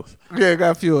few of those. Yeah,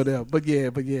 got a few of them. But yeah.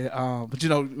 But you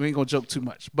know, we ain't gonna joke too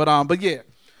much. But yeah.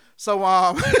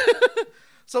 So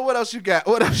so what else you got?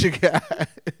 Get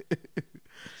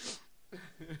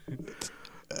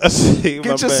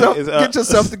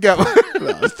yourself together.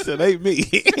 No, it ain't me.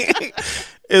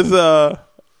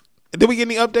 Did we get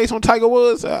any updates on Tiger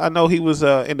Woods? I know he was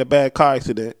in the bad car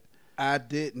accident. I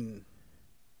didn't.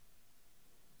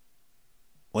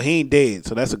 Well, he ain't dead,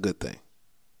 so that's a good thing.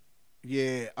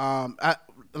 Yeah.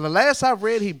 The last I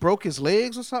read, he broke his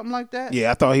legs or something like that.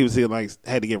 Yeah, I thought he was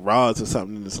had to get rods or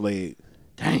something in his leg.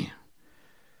 Damn.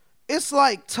 It's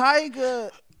like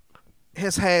Tiger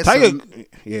has had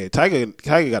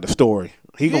Tiger got a story.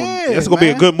 That's gonna be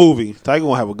a good movie. Tiger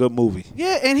gonna have a good movie.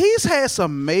 Yeah, and he's had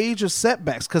some major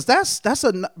setbacks because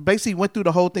basically went through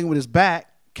the whole thing with his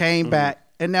back, came back,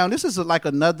 and now this is like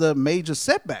another major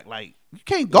setback. Like, you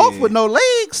can't golf with no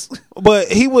legs. But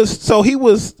he was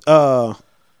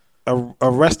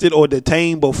arrested or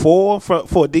detained before for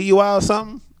a DUI or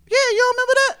something. Yeah, you don't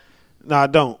remember that? No, I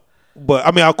don't. But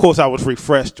I mean, of course, I was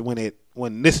refreshed when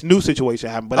this new situation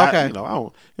happened. But I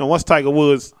don't. Once Tiger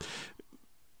Woods,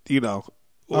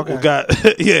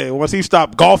 once he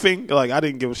stopped golfing, like, I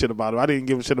didn't give a shit about him. I didn't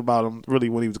give a shit about him really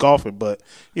when he was golfing. But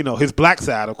his black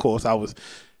side, of course, I was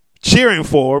cheering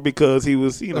for because he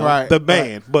was the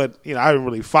man. Right. But I didn't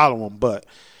really follow him. But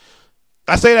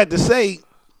I say that to say,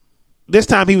 this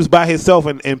time he was by himself,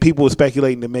 and people were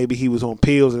speculating that maybe he was on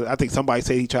pills. I think somebody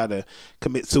said he tried to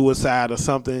commit suicide or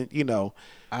something.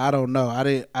 I don't know. I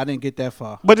didn't get that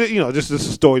far. But just a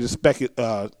story, just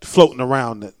floating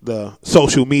around the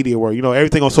social media where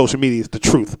everything on social media is the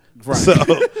truth. Right. So,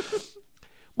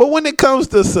 but when it comes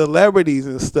to celebrities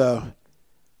and stuff,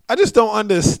 I just don't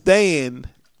understand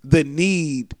the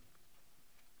need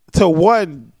to,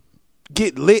 one,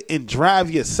 get lit and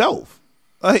drive yourself.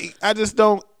 Like, I just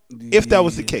don't. If that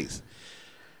was the case,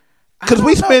 because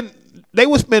they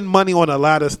would spend money on a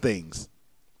lot of things.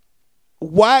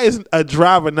 Why is a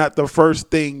driver not the first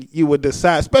thing you would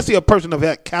decide, especially a person of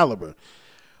that caliber?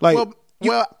 Like,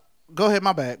 well, go ahead.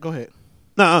 My bad. Go ahead.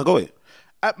 No, go ahead.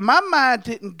 My mind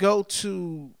didn't go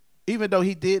to, even though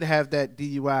he did have that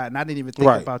DUI, and I didn't even think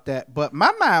about that. But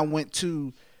my mind went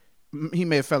to, he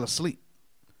may have fell asleep.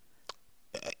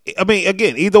 I mean,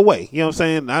 again, either way, you know what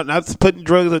I'm saying? Not putting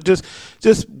drugs, or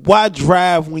just why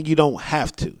drive when you don't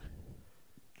have to?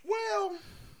 Well,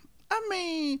 I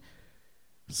mean,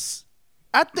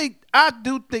 I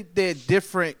do think they're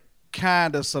different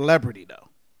kind of celebrity, though.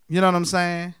 You know what I'm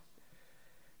saying?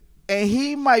 And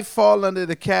he might fall under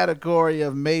the category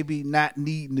of maybe not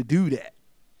needing to do that,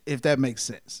 if that makes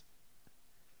sense.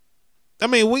 I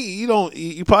mean,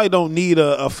 you probably don't need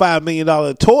a $5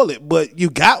 million toilet, but you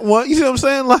got one. You see what I'm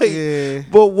saying? Like, Yeah.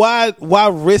 but why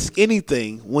risk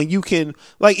anything when you can,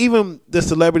 like, even the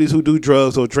celebrities who do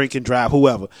drugs or drink and drive,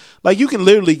 whoever, like, you can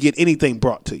literally get anything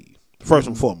brought to you, first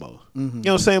and foremost. You know what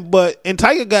I'm saying? But, and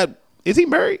Tiger is he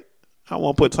married? I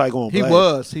won't put Tiger on He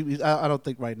blast. was. I don't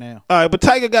think right now. All right, but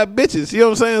Tiger got bitches. You know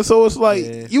what I'm saying? So it's like,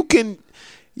 Yeah. you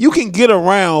can get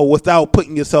around without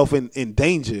putting yourself in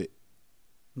danger.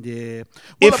 Yeah.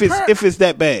 If it's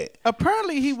that bad.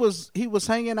 Apparently he was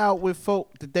hanging out with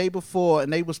folk the day before,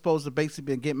 and they were supposed to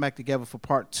basically be getting back together for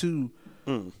part 2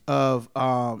 of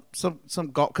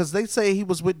some golf, because they say he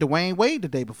was with Dwayne Wade the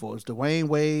day before. It's Dwayne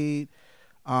Wade,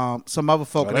 some other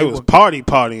folk. Oh, they was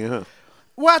partying, huh?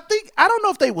 Well, I don't know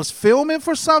if they was filming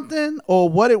for something or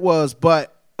what it was,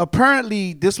 but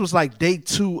apparently this was like day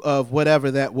 2 of whatever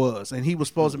that was, and he was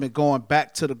supposed to be going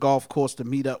back to the golf course to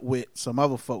meet up with some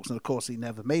other folks, and of course he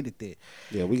never made it there.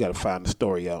 Yeah, we got to find the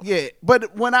story out. Yeah,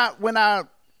 but when I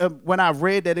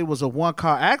read that it was a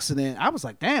 1-car accident, I was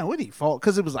like, damn, what did he fall?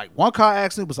 Because it was like 1-car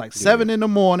accident. It was like 7 in the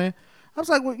morning. I was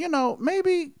like, well,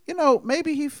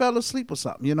 maybe he fell asleep or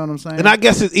something. You know what I'm saying? And I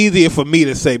guess it's easier for me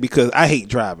to say because I hate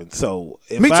driving. So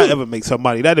if Me I too. ever make some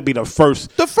money, that'd be the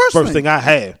first thing. thing I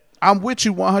have. I'm with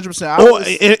you 100%. Or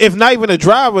if not even a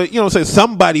driver, you know what I'm saying,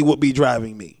 somebody would be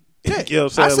driving me. Yeah, You know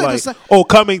what I I'm said saying? the Like, same. or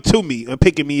coming to me and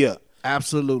picking me up.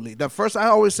 Absolutely. I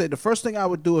always say the first thing I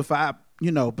would do if I,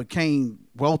 became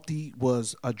wealthy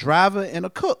was a driver and a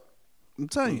cook. I'm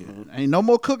telling you, ain't no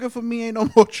more cooking for me, ain't no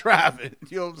more driving.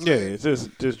 You know what I'm Yeah, saying? it's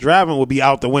just driving would be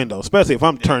out the window, especially if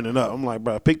I'm turning up. I'm like,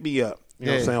 bro, pick me up. You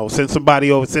know what I'm saying? Or send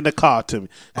somebody over, send a car to me.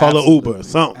 Call an Uber or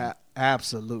something.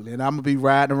 Absolutely. And I'm going to be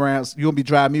riding around. You're going to be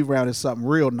driving me around in something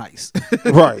real nice.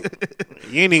 Right.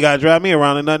 You ain't even got to drive me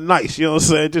around in nothing nice. You know what I'm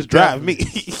saying? Just drive me.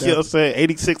 You know what I'm saying?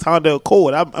 86 Honda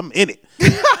Accord. I'm in it.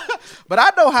 But I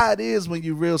know how it is when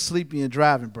you're real sleepy and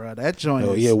driving, bro. That joint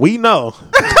Oh, is... yeah, we know.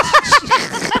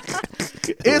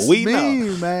 It's we mean,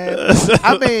 know. man.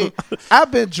 I mean,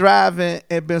 I've been driving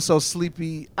and been so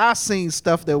sleepy. I seen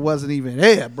stuff that wasn't even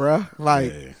there, bro.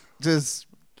 Like,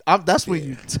 that's when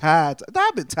you tired.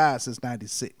 I've been tired since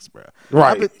 '96, bro.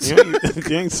 Right.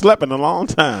 You ain't slept in a long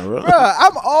time, bro. Bro,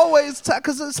 I'm always tired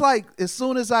because it's like as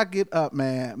soon as I get up,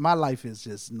 man, my life is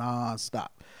just nonstop,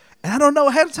 and I don't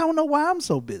know why I'm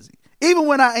so busy. Even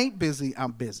when I ain't busy,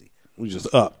 I'm busy. We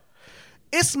just up.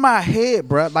 It's my head,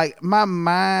 bro. Like, my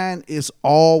mind is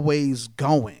always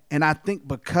going. And I think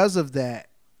because of that,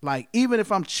 like, even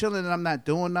if I'm chilling and I'm not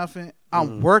doing nothing,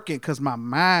 I'm working because my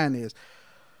mind is.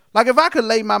 Like, if I could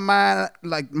lay my mind,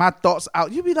 like, my thoughts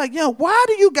out, you'd be like, yo, why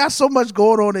do you got so much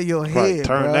going on in your head, Right,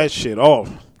 turn bro? that shit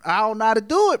off. I don't know how to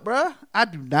do it, bro. I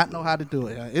do not know how to do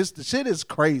it. The shit is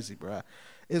crazy, bro.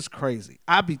 It's crazy.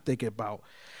 I be thinking about.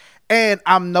 And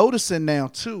I'm noticing now,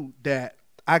 too, that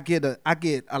I get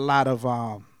a lot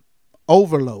of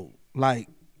overload. Like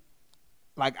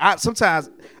I sometimes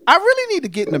I really need to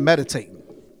get into meditating.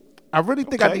 I really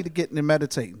think I need to get into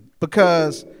meditating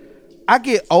because I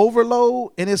get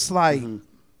overload and it's like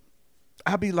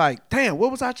I be like, damn,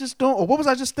 what was I just doing? Or what was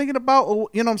I just thinking about? Or,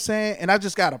 you know what I'm saying? And I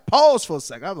just got to pause for a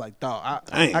second. I'm like, dog,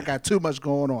 I got too much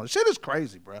going on. Shit is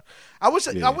crazy, bro. I wish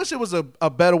it was a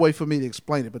better way for me to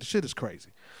explain it, but the shit is crazy.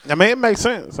 I mean, it makes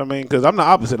sense. I mean, because I'm the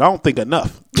opposite. I don't think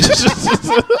enough.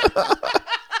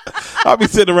 I'll be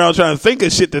sitting around trying to think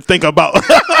of shit to think about.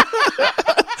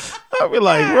 I'll be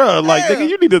like, bro, like, nigga,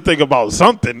 you need to think about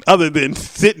something other than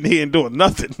sitting here and doing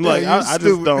nothing. Like, I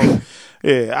just don't.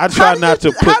 Yeah, I try not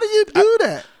to put. How do you do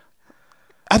that?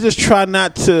 I just try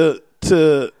not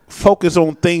to focus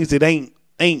on things that ain't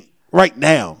right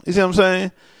now. You see what I'm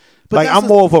saying? But like, I'm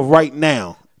more of a right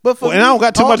now. But for and I don't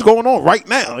got too much going on right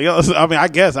now. You know, I mean, I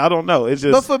guess I don't know. It's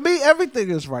just. But for me,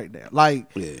 everything is right now. Like,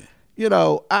 you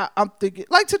know, I'm thinking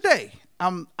like today.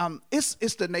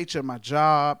 It's the nature of my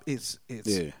job. It's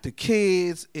the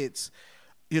kids. It's,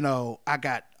 you know, I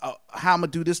got how I'm gonna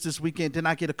do this weekend. Then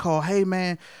I get a call. Hey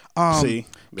man, see,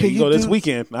 there you go this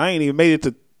weekend. I ain't even made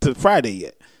it to Friday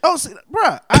yet. Oh, see,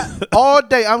 bruh, all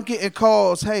day I'm getting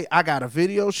calls. Hey, I got a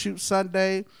video shoot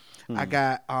Sunday. I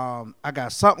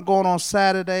got something going on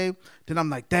Saturday. Then I'm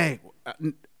like, dang.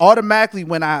 Automatically,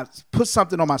 when I put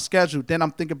something on my schedule, then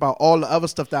I'm thinking about all the other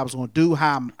stuff that I was going to do,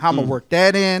 how I'm going to work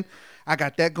that in. I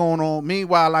got that going on.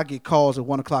 Meanwhile, I get calls at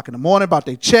 1 o'clock in the morning about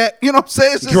they check. You know what I'm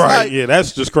saying? It's just right, yeah,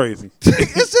 that's just crazy.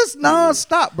 It's just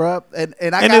nonstop, bro. And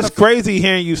it's crazy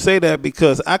hearing you say that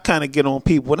because I kind of get on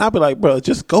people and I be like, bro,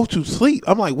 just go to sleep.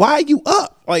 I'm like, why are you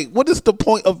up? Like, what is the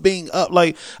point of being up?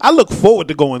 Like, I look forward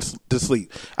to going to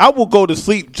sleep. I will go to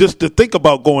sleep just to think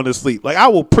about going to sleep. Like, I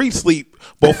will pre-sleep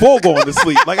before going to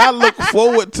sleep. Like, I look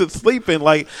forward to sleeping.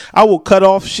 Like, I will cut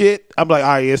off shit. I'm like,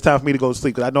 all right, it's time for me to go to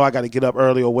sleep because I know I got to get up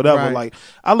early or whatever. Right. Like,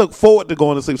 I look forward to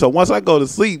going to sleep. So once I go to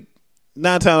sleep,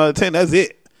 9 times out of 10, that's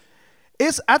it.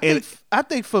 I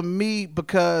think for me,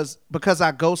 because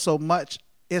I go so much,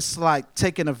 it's like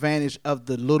taking advantage of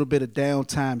the little bit of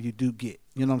downtime you do get.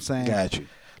 You know what I'm saying? Got you.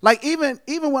 Like even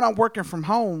when I'm working from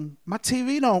home, my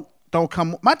TV don't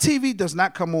come. My TV does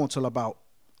not come on till about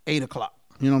 8:00.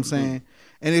 You know what I'm saying?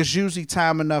 And it's usually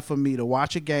time enough for me to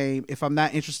watch a game. If I'm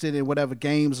not interested in whatever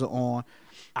games are on,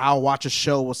 I'll watch a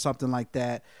show or something like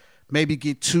that. Maybe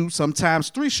get 2, sometimes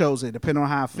 3 shows in, depending on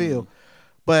how I feel.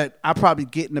 But I probably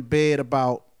get in the bed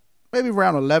about maybe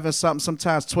around 11 something,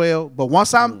 sometimes 12. But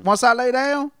once I lay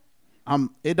down,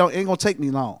 it ain't gonna take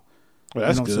me long. Well,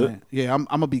 that's you know what I'm good. saying? Yeah, I'm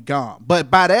gonna be gone. But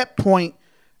by that point,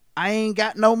 I ain't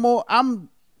got no more. I'm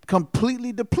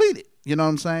completely depleted. You know what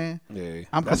I'm saying? Yeah,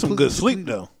 I'm that's some completely good sleep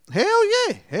depleted.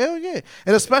 though. Hell yeah.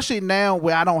 And especially now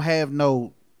where I don't have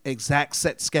no exact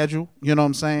set schedule. You know what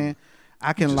I'm saying?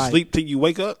 I can Just sleep till you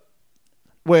wake up.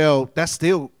 Well, that's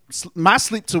still my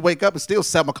sleep to wake up is still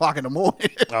 7:00 in the morning.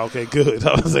 Okay, good.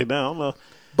 I was say now, I'm not.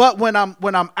 But when I'm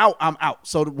out, I'm out.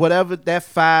 So whatever that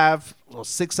 5 or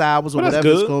 6 hours or Well, that's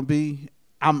whatever it's good. gonna be,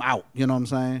 I'm out. You know what I'm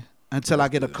saying? Until I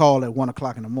get a call at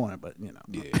 1:00 in the morning. But you know,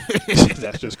 Yeah,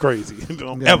 that's just crazy.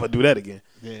 Don't ever do that again.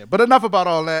 yeah. But enough about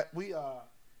all that. We are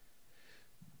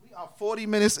 40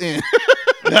 minutes in.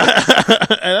 And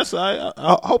that's I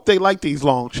hope they like these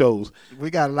long shows. We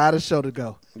got a lot of show to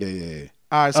go. Yeah.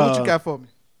 All right. So what you got for me?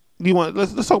 You want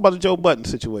let's talk about the Joe Budden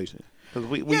situation because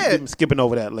we've been skipping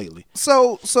over that lately.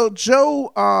 So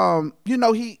Joe, you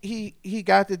know, he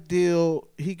got the deal.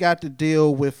 He got the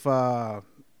deal with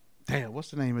damn,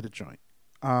 what's the name of the joint?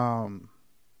 Oh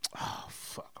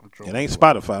fuck, I'm It ain't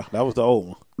Spotify. That was the old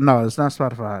one. No, it's not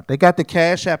Spotify. They got the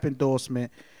Cash App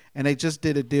endorsement, and they just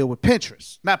did a deal with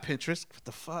Pinterest. Not Pinterest. What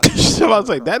the fuck? So I was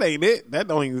like, that ain't it. That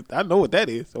don't even. I know what that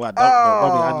is. So I don't know. I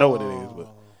mean, I know what it is, but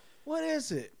What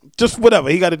is it? just whatever.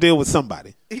 He got to deal with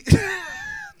somebody.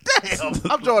 Damn,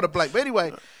 I'm drawing a blank. But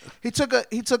anyway, he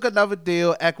took another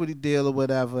deal, equity deal or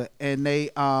whatever, and they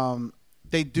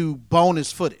do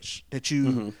bonus footage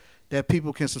that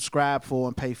people can subscribe for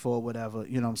and pay for or whatever.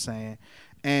 You know what I'm saying?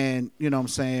 And you know what I'm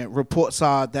saying? Reports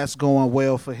are that's going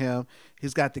well for him.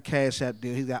 He's got the Cash App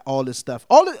deal. He's got all this stuff,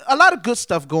 a lot of good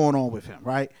stuff going on with him,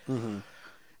 right? And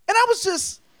I was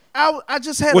just, I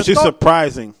just had. Which a is thought.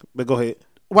 surprising. But go ahead.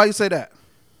 Why you say that?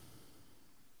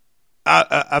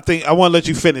 I think I want to let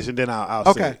you finish and then I'll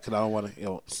say Okay. it because I don't want to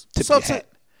tip your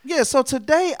hat. So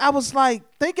today I was like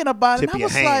thinking about it. Tip and I your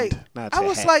was hand, like, not I your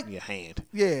was hat, like, your hand.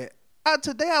 yeah.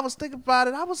 Today I was thinking about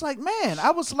it. I was like, man,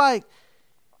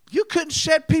 you couldn't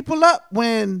shut people up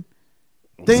when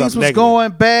things was negative.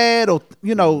 going bad, or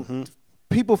you know,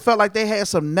 people felt like they had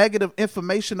some negative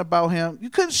information about him. You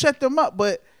couldn't shut them up,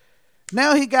 but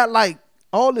now he got like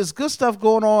all this good stuff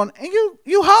going on, and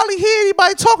you hardly hear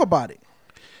anybody talk about it.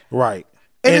 Right.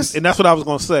 And And that's what I was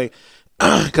going to say.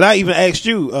 Because I even asked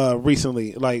you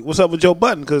recently, like, what's up with Joe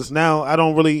Budden? Because now I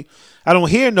don't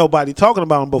hear nobody talking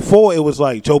about him. Before, it was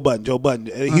like Joe Budden.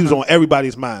 He was on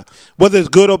everybody's mind. Whether it's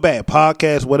good or bad,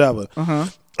 podcast, whatever.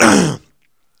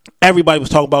 Everybody was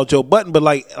talking about Joe Budden. But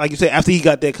like you said, after he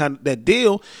got that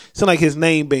deal, it seemed like his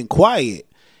name been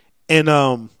quiet.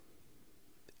 And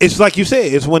it's like you said,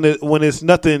 it's when it's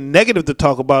nothing negative to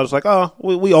talk about. It's like, oh,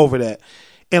 we over that.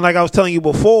 And like I was telling you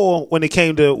before, when it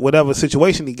came to whatever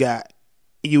situation he got,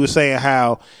 you were saying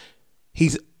how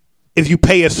if you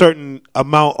pay a certain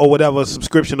amount or whatever,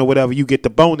 subscription or whatever, you get the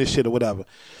bonus shit or whatever.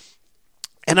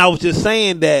 And I was just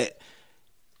saying that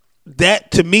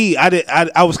to me,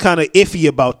 I was kind of iffy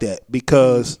about that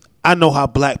because I know how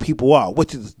black people are,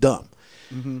 which is dumb.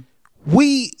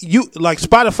 Like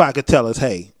Spotify could tell us,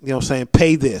 hey, you know what I'm saying,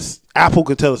 pay this. Apple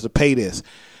could tell us to pay this.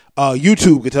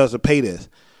 YouTube could tell us to pay this.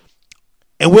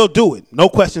 And we'll do it. No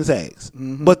questions asked.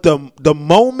 But the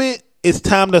moment it's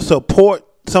time to support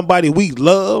somebody we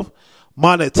love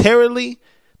monetarily,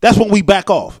 that's when we back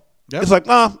off. Yep. It's like,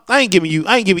 I ain't giving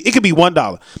it could be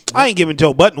 $1. I ain't giving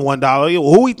Joe Budden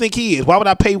 $1. Who he think he is? Why would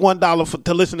I pay $1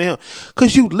 to listen to him?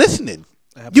 Because you listening.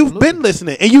 Absolutely. You've been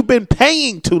listening and you've been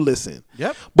paying to listen.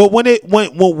 Yep. But when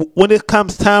it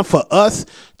comes time for us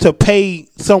to pay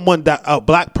someone, a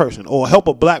black person, or help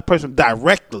a black person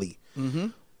directly,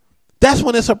 that's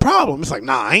when it's a problem. It's like,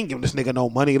 nah, I ain't giving this nigga no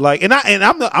money. Like, and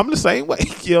I'm the same way.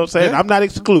 You know what I'm saying? Yeah. I'm not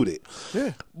excluded.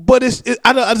 Yeah. But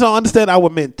I don't understand our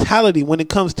mentality when it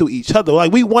comes to each other.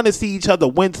 Like, we want to see each other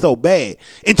win so bad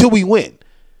until we win.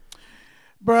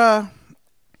 Bruh,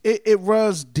 it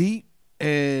runs deep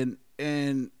and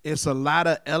it's a lot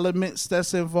of elements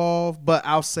that's involved, but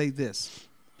I'll say this.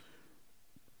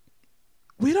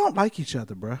 We don't like each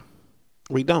other, bruh.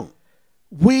 We don't.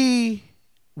 We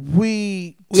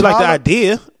like the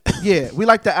idea. Yeah, we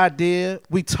like the idea.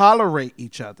 We tolerate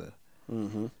each other,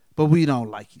 but we don't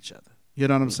like each other. You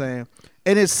know what I'm saying?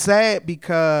 And it's sad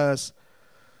because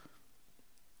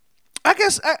I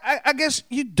guess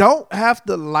you don't have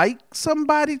to like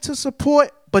somebody to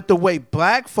support, but the way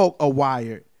black folk are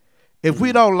wired, if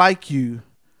we don't like you,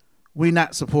 we're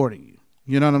not supporting you.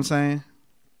 You know what I'm saying?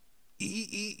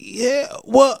 Yeah.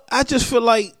 Well, I just feel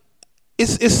like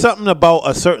it's something about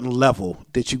a certain level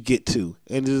that you get to,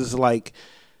 and it's like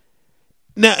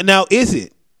now is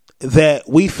it that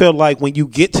we feel like when you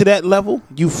get to that level,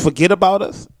 you forget about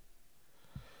us?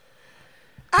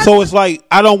 So it's like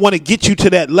I don't want to get you to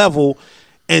that level,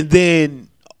 and then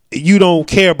you don't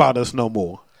care about us no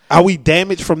more. Are we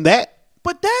damaged from that?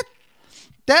 But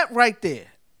that right there,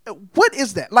 what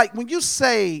is that? Like when you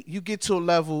say you get to a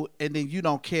level and then you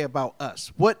don't care about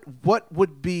us, what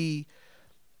would be?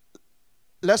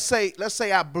 Let's say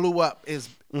I blew up.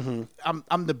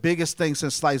 I'm the biggest thing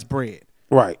since sliced bread.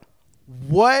 Right.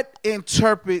 What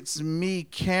interprets me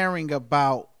caring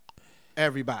about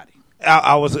everybody?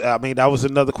 That was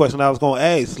another question I was going to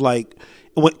ask. Like,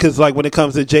 because like when it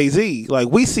comes to Jay-Z, like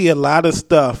we see a lot of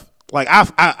stuff. Like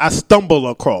I stumble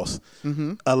across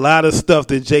a lot of stuff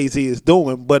that Jay-Z is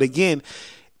doing, but again,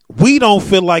 we don't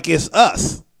feel like it's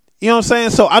us. You know what I'm saying?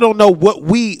 So I don't know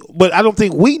but I don't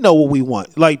think we know what we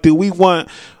want. Like, do we want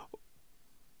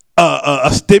a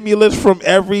stimulus from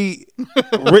every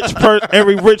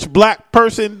rich black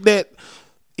person that,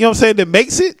 you know what I'm saying, that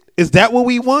makes it? Is that what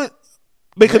we want?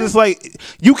 Because it's like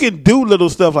you can do little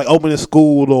stuff like open a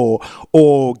school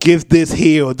or give this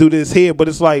here or do this here, but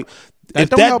it's like if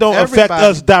that don't affect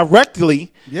us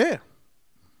directly,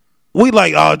 we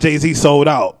like, oh, Jay-Z sold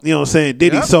out. You know what I'm saying?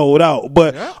 Diddy sold out.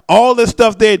 But all the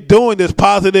stuff they're doing is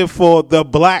positive for the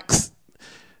blacks,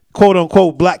 quote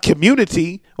unquote, black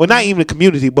community. Well, not even the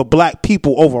community, but black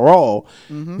people overall,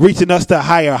 reaching us to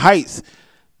higher heights.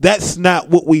 That's not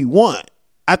what we want.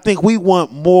 I think we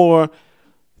want more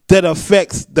that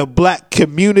affects the black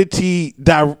community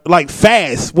like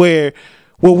fast, where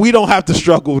we don't have to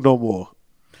struggle no more.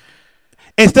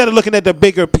 Instead of looking at the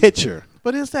bigger picture.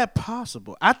 But is that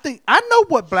possible? I know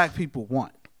what black people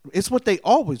want. It's what they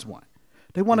always want.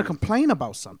 They want to complain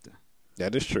about something.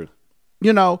 That is true.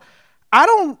 You know,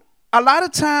 a lot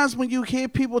of times when you hear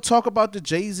people talk about the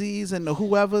Jay-Z's and the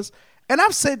whoever's, and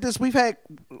I've said this, when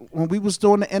we was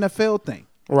doing the NFL thing.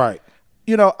 Right.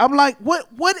 You know, I'm like, what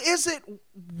is it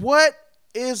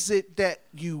that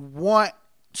you want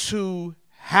to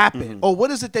happen? Or what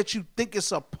is it that you think is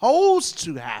supposed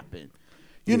to happen?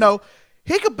 You know,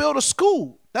 he could build a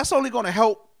school. That's only going to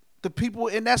help the people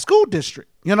in that school district.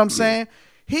 You know what I'm saying?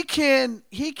 He can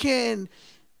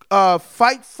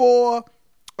fight for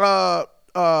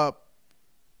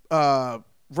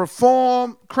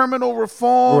criminal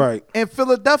reform in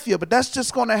Philadelphia, but that's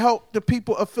just going to help the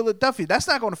people of Philadelphia. That's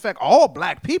not going to affect all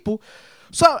black people.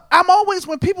 So I'm always,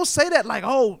 when people say that, like,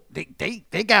 oh,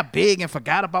 they got big and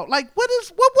forgot about, like, what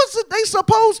was it they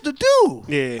supposed to do?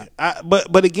 Yeah,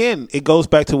 but again, it goes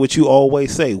back to what you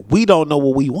always say. We don't know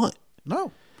what we want.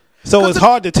 No. So it's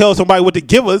hard to tell somebody what to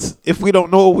give us if we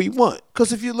don't know what we want.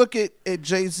 Because if you look at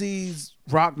Jay-Z's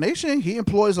Rock Nation, he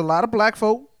employs a lot of black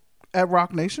folk at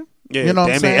Rock Nation. Yeah, you know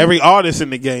what I'm saying? Every artist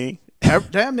in the game.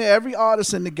 Damn near every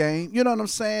artist in the game. You know what I'm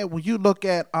saying? When you look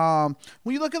at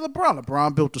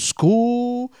LeBron built a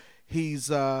school. He's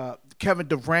Kevin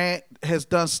Durant has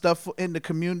done stuff in the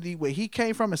community where he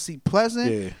came from in Seat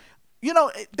Pleasant. Yeah. You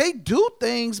know, they do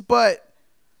things, but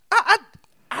I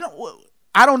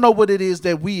don't know what it is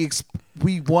that we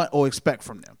want or expect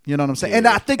from them. You know what I'm saying? Yeah. And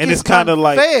I think it's kind of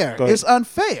unfair. It's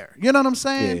unfair. You know what I'm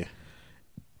saying? Yeah.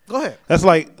 Go ahead. That's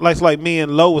like me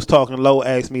and Lo was talking. Lo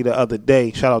asked me the other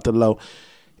day, shout out to Lo,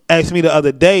 asked me the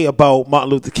other day about Martin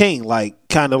Luther King. Like,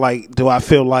 kind of like, do I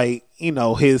feel like, you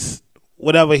know, his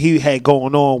whatever he had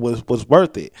going on was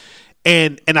worth it?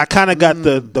 And I kind of got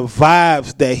the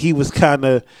vibes that he was kind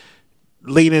of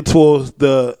leaning towards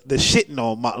the shitting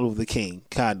on Martin Luther King,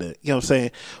 kind of, you know what I'm saying?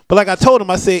 But like I told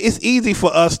him, I said, it's easy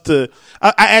for us to,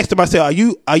 I asked him, I said, are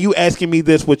you asking me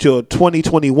this with your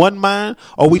 2021 mind,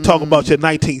 or we talking about your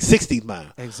 1960s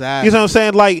mind? Exactly. You know what I'm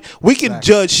saying? Like, we can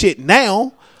judge shit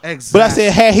now. Exactly. But I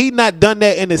said, had he not done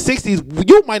that in the 60s,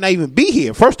 you might not even be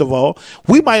here, first of all.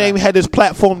 We might not even have this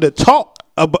platform to talk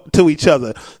to each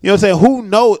other. You know what I'm saying? Who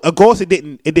knows? Of course, it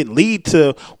didn't lead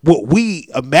to what we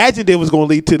imagined it was going to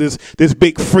lead to, this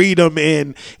big freedom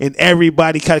and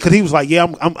everybody kind of, because he was like, yeah,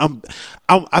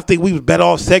 I think we was better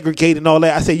off segregated and all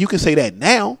that. I said, you can say that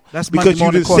now. That's because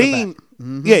you just seen.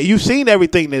 Mm-hmm. Yeah, you've seen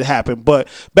everything that happened, but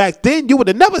back then you would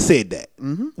have never said that.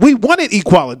 Mm-hmm. We wanted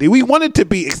equality. We wanted to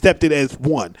be accepted as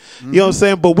one. Mm-hmm. You know what I'm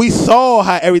saying? But we saw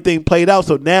how everything played out.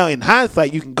 So now in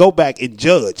hindsight, you can go back and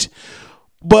judge.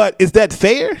 But is that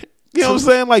fair? You know what I'm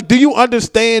saying? Like, do you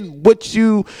understand what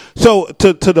you... So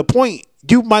to the point,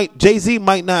 Jay-Z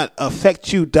might not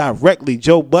affect you directly.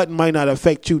 Joe Budden might not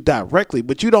affect you directly,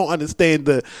 but you don't understand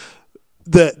the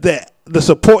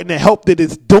support and the help that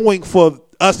it's doing for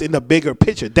us in the bigger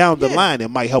picture down the line.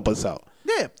 It might help us out.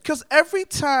 Yeah, because every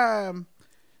time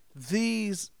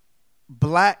these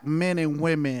black men and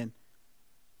women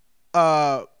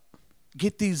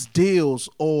get these deals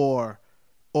or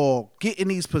get in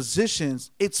these positions,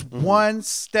 it's one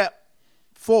step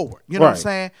forward. You know what I'm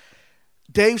saying?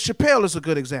 Dave Chappelle is a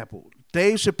good example.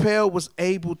 Dave Chappelle was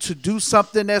able to do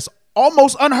something that's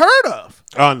almost unheard of.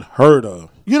 Unheard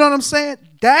of. You know what I'm saying?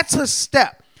 That's a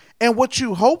step. And what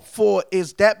you hope for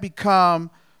is that become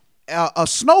a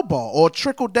snowball or a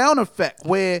trickle-down effect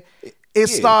where it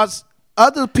starts,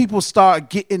 other people start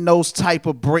getting those type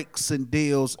of breaks and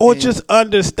deals. Or just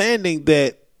understanding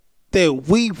that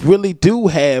we really do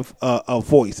have a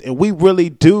voice and we really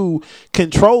do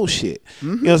control shit. Mm-hmm.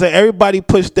 You know what I'm saying? Everybody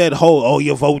push that whole, oh,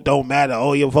 your vote don't matter,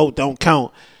 oh, your vote don't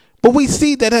count. But we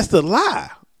see that that's the lie.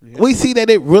 Yeah. We see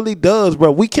that it really does,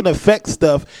 bro. We can affect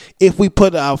stuff if we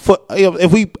put our foot,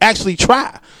 if we actually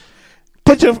try.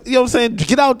 Put your, you know what I'm saying?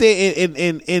 Get out there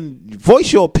and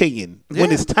voice your opinion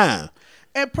when it's time.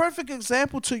 And perfect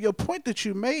example to your point that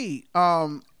you made.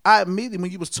 I immediately, when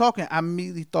you was talking, I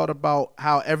immediately thought about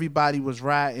how everybody was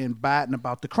rioting Biden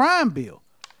about the crime bill.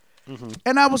 Mm-hmm.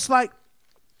 And I was like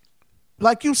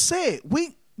you said,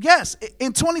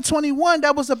 in 2021,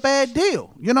 that was a bad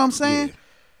deal. You know what I'm saying? Yeah.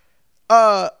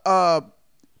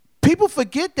 People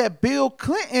forget that Bill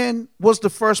Clinton was the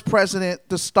first president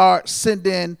to start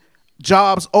sending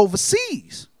jobs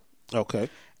overseas. Okay.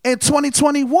 In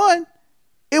 2021,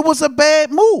 it was a bad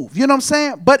move. You know what I'm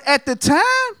saying? But at the time,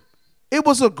 it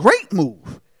was a great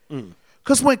move.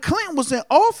 Because when Clinton was in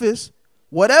office,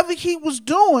 whatever he was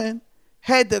doing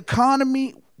had the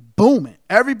economy booming.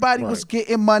 Everybody was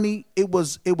getting money. It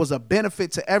was a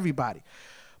benefit to everybody.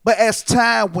 But as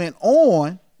time went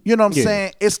on, you know what I'm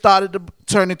saying? It started to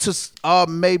turn into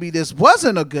maybe this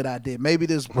wasn't a good idea. Maybe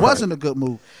this wasn't a good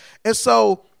move. And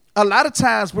so a lot of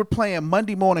times we're playing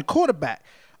Monday morning quarterback.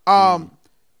 I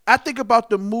think about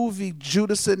the movie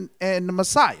Judas and the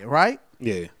Messiah, right?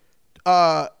 Yeah.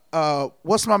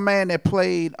 What's my man that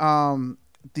played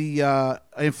the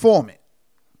informant?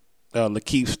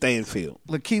 Lakeith Stanfield.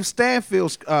 Lakeith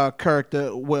Stanfield's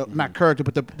character, well, not character,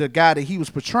 but the guy that he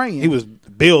was portraying. He was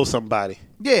Bill somebody.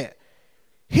 Yeah.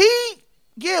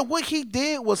 What he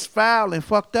did was foul and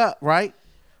fucked up, right?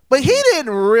 But he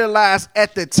didn't realize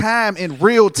at the time, in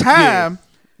real time,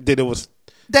 that it was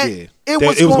going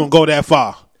to go that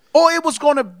far, or it was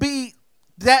going to be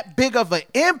that big of an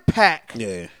impact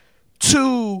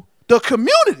to the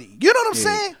community. You know what I'm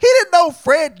saying? He didn't know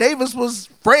Fred Davis was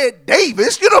Fred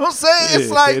Davis. You know what I'm saying? It's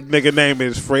like that nigga name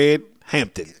is Fred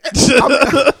Hampton.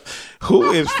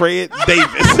 Who is Fred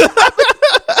Davis?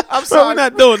 I'm sorry. We're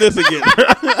not doing this again.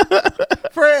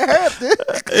 Fred Hampton.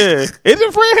 Yeah. Is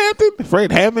it Fred Hampton?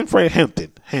 Fred Hammond? Fred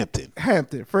Hampton.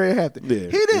 Fred Hampton. Yeah.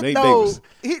 He didn't know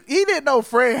he didn't know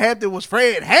Fred Hampton was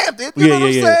Fred Hampton. You know what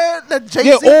I'm saying? That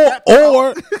Jay-Z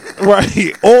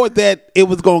or that it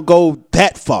was gonna go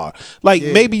that far. Like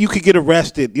maybe you could get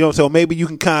arrested, you know what I'm saying? Maybe you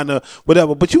can kinda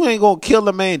whatever, but you ain't gonna kill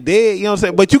the man dead, you know what I'm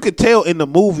saying? But you could tell in the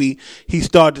movie he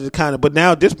started to kinda, but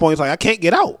now at this point it's like I can't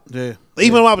get out. Yeah.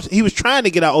 Even when he was trying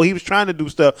to get out, or he was trying to do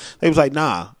stuff, they was like,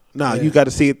 nah, you got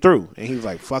to see it through. And he was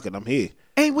like, fuck it, I'm here.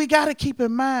 And we got to keep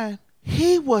in mind,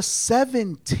 he was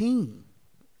 17.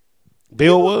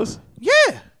 Bill was?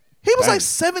 Yeah. He was like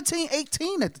 17,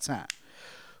 18 at the time.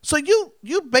 So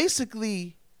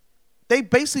they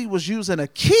basically was using a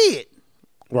kid.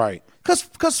 Right.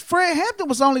 Because Fred Hampton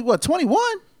was only, 21?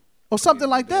 Or something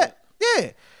like that.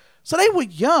 Yeah. So they were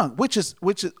young, which is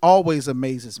always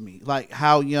amazes me, like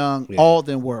how young all of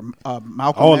them were.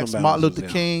 Malcolm X, Martin Luther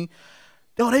King.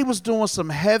 Yo, they was doing some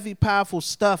heavy, powerful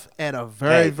stuff at a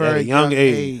very young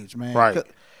age, man. Right.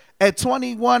 At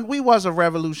 21, we wasn't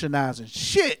revolutionizing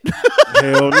shit.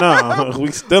 Hell no,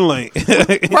 we still ain't.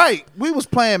 Right. We was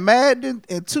playing Madden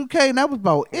and 2K, and that was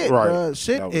about it. Right.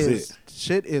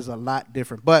 Shit is a lot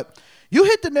different. But you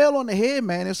hit the nail on the head,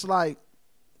 man. It's like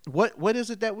what is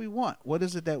it that we want? What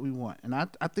is it that we want? And I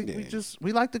think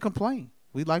we like to complain.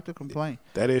 We like to complain.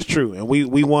 That is true, and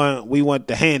we want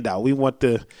the handout. We want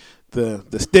the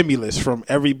stimulus from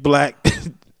every black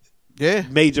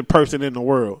major person in the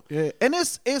world. Yeah, and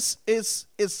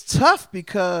it's tough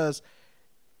because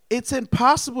it's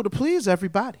impossible to please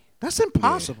everybody. That's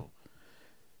impossible.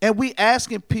 Yeah. And we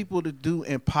asking people to do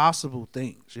impossible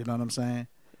things. You know what I'm saying?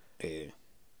 Yeah.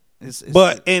 It's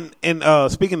speaking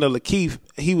of Lakeith,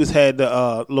 he had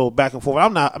the little back and forth.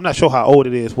 I'm not sure how old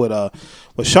it is with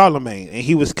Charlamagne, and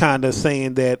he was kind of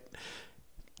saying that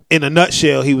in a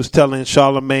nutshell, he was telling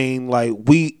Charlamagne like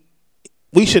we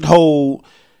should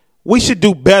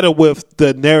do better with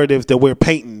the narratives that we're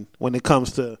painting when it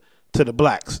comes to the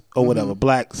blacks or whatever,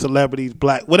 black celebrities,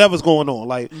 black whatever's going on,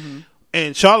 like.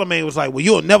 And Charlamagne was like, well,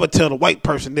 you'll never tell the white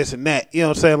person this and that. You know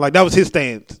what I'm saying? Like, that was his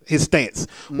stance. His stance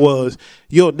was,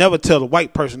 you'll never tell the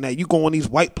white person that. You go on these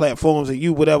white platforms and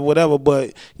you whatever,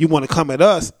 but you want to come at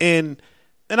us. And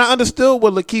I understood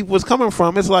where Lakeith was coming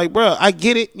from. It's like, bro, I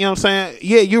get it. You know what I'm saying?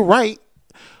 Yeah, you're right.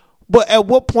 But at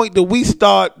what point do we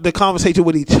start the conversation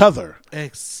with each other?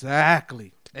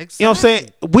 Exactly. You know what I'm saying?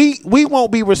 We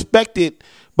won't be respected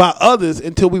by others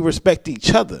until we respect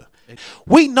each other.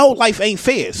 We know life ain't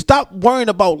fair. Stop worrying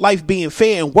about life being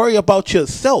fair and worry about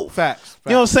yourself. Facts.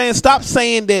 You know what I'm saying? Stop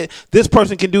saying that this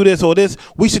person can do this or this.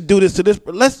 We should do this to this.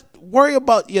 Let's worry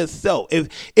about yourself.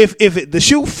 If the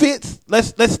shoe fits,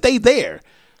 let's stay there.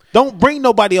 Don't bring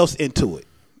nobody else into it.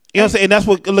 You know what I'm saying? And that's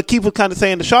what Lakeith was kind of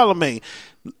saying to Charlamagne.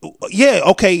 Yeah,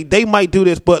 okay, they might do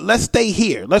this, but let's stay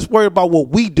here. Let's worry about what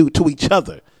we do to each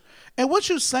other. And what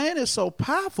you're saying is so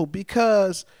powerful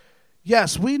because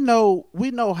yes, we know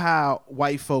how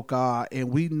white folk are, and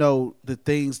we know the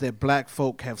things that black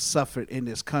folk have suffered in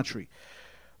this country.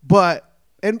 But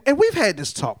and we've had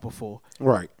this talk before.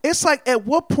 Right. It's like, at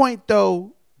what point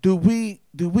though do we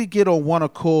get on one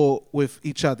accord with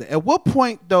each other? At what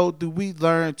point though do we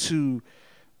learn to,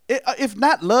 if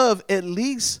not love, at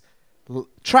least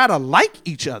try to like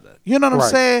each other? You know what I'm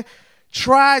saying?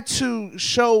 Try to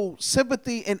show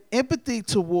sympathy and empathy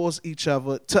towards each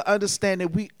other, to understand that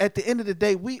we, at the end of the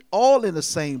day, we all in the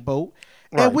same boat,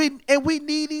 and we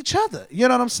need each other. You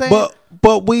know what I'm saying?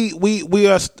 But we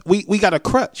got a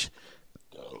crutch.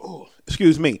 Oh,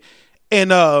 excuse me,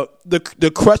 and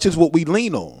the crutch is what we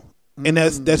lean on, and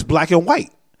that's black and white.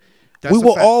 We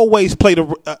will always play the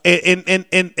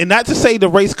and not to say the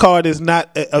race card is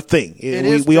not a thing.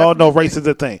 We all know race is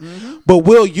a thing, but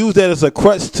we'll use that as a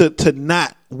crutch to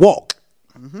not walk.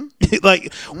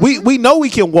 Like we know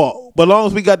we can walk, but as long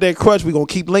as we got that crutch, we're gonna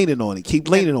keep leaning on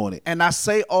it. And I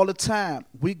say all the time,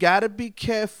 we gotta be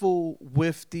careful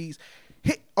with these.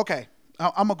 Okay,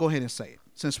 I'm gonna go ahead and say it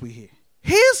since we're here.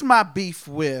 Here's my beef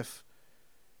with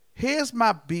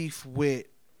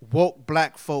woke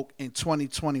black folk in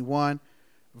 2021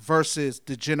 versus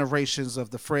the generations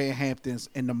of the Fred Hamptons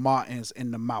and the Martins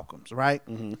and the Malcolms, right?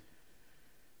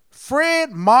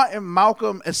 Fred, Martin,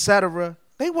 Malcolm, etc.,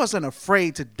 they wasn't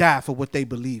afraid to die for what they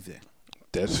believed in.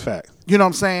 That's fact. You know what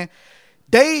I'm saying?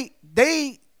 They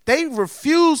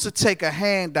refused to take a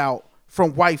handout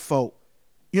from white folk,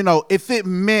 you know, if it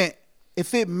meant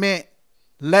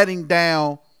letting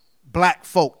down black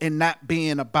folk and not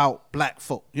being about black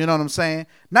folk. You know what I'm saying?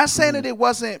 Not saying that it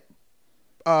wasn't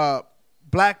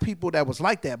black people that was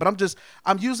like that, but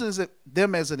I'm using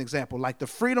them as an example. Like the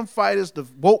freedom fighters, the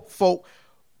woke folk,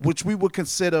 which we would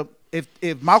consider, if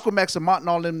Malcolm X and Martin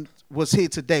all them was here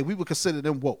today, we would consider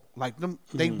them woke. Like them,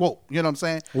 they woke. You know what I'm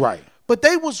saying? Right. But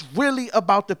they was really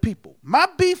about the people. My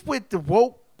beef with the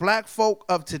woke black folk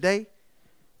of today,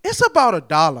 it's about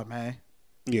 $1, man.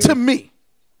 Yeah. To me.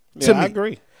 I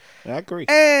agree.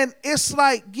 And it's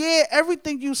like, yeah,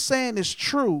 everything you saying is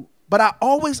true, but I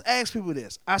always ask people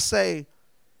this. I say,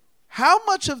 how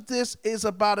much of this is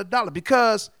about $1?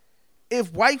 Because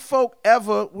if white folk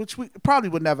ever, which probably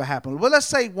would never happen, but let's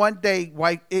say one day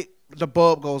the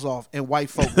bulb goes off and white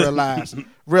folk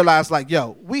realize like,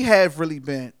 yo, we have really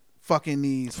been fucking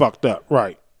these fucked up,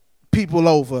 right? People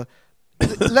over.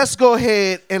 Let's go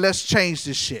ahead and let's change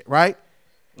this shit, right?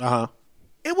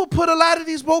 It will put a lot of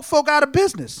these woke folk out of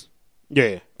business.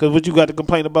 Yeah, because what you got to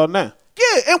complain about now?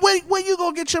 Yeah, and where you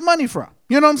gonna get your money from?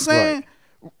 You know what I'm saying?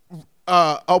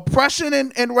 Right. Oppression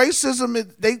and racism,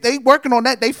 they working on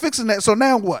that. They fixing that. So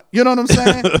now what? You know what I'm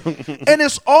saying? And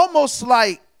it's almost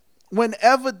like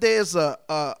whenever there's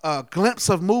a glimpse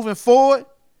of moving forward,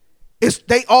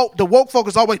 the woke folk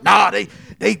is always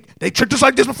they tricked us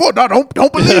like this before. No, don't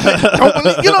believe it. Don't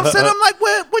believe. You know what I'm saying? I'm like,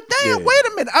 well, damn, wait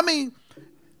a minute. I mean,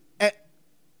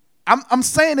 I'm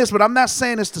saying this, but I'm not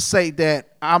saying this to say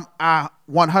that I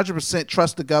 100%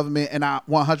 trust the government and I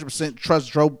 100%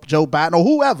 trust Joe Biden or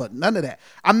whoever. None of that.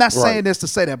 I'm not saying this to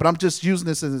say that, but I'm just using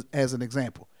this as an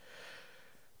example.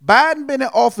 Biden been in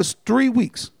office 3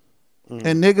 weeks,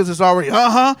 and niggas is already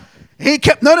he ain't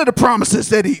kept none of the promises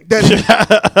that he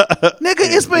nigga.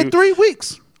 It's been 3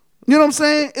 weeks. You know what I'm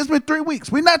saying? It's been 3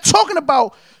 weeks. We're not talking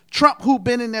about Trump who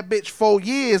been in that bitch 4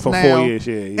 years now 4 years,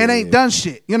 and ain't done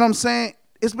shit. You know what I'm saying?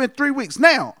 It's been 3 weeks.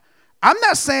 Now, I'm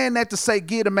not saying that to say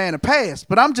give the man a pass,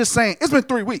 but I'm just saying it's been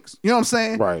 3 weeks. You know what I'm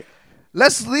saying? Right.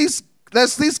 Let's at least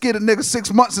get a nigga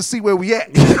 6 months and see where we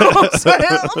at. You know what I'm saying?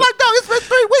 I'm like, dog, it's been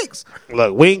 3 weeks.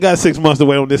 Look, we ain't got 6 months to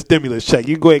wait on this stimulus check.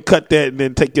 You go ahead and cut that and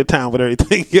then take your time with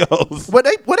everything else. Well,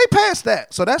 they passed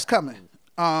that, so that's coming.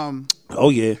 Oh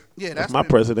yeah, Yeah, that's my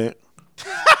president.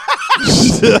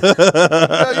 Yo,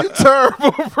 you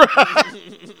terrible, bro.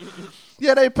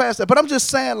 Yeah, they passed that. But I'm just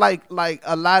saying, like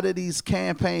a lot of these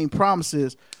campaign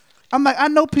promises, I'm like, I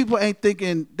know people ain't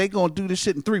thinking they gonna do this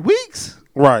shit in 3 weeks.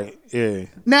 Right. Yeah.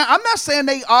 Now, I'm not saying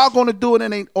they are gonna do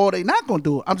it or they not gonna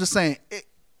do it. I'm just saying it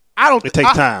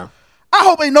takes time. I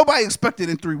hope ain't nobody expected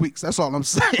in 3 weeks. That's all I'm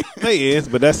saying. It is,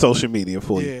 but that's social media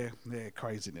for you. Yeah,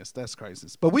 craziness. That's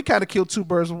craziness. But we kind of killed 2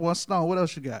 birds with 1 stone. What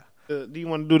else you got? Do you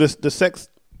want to do the sex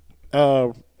in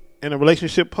a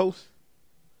relationship post?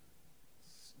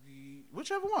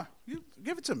 Whichever one. You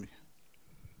give it to me.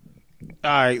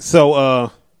 All right,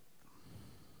 so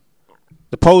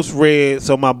the post read,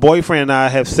 so my boyfriend and I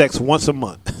have sex once a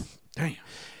month. Damn.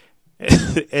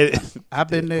 I've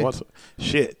been there.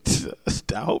 Shit.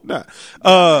 I hope not.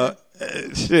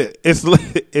 Shit.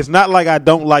 It's not like I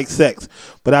don't like sex,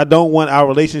 but I don't want our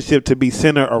relationship to be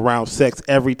centered around sex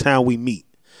every time we meet.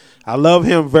 I love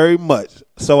him very much,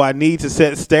 so I need to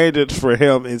set standards for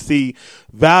him and see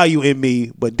value in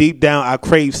me, but deep down I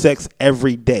crave sex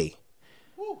every day.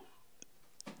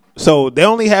 So they're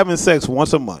only having sex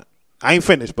once a month. I ain't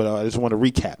finished, but I just want to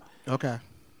recap. Okay.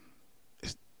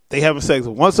 They having sex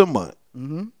once a month.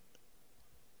 Mm-hmm.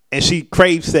 And she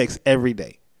craves sex every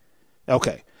day.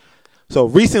 Okay. So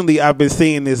recently I've been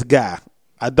seeing this guy.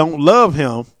 I don't love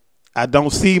him. I don't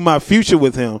see my future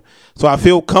with him. So I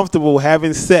feel comfortable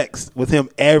having sex with him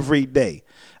every day.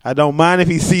 I don't mind if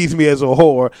he sees me as a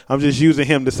whore. I'm just using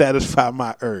him to satisfy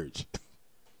my urge.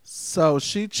 So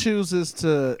she chooses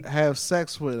to have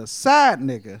sex with a side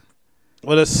nigga.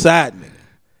 With a side nigga.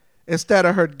 Instead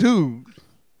of her dude.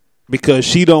 Because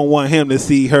she don't want him to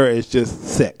see her as just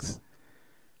sex.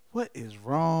 What is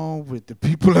wrong with the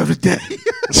people of the day?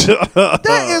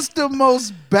 That is the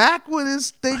most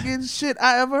backwardest thinking shit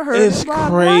I ever heard. It's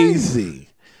crazy.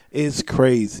 It's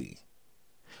crazy.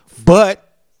 But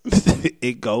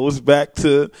it goes back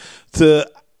to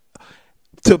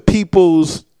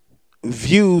people's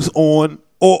views on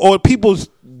or people's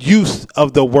use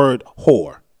of the word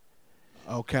whore.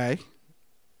 Okay.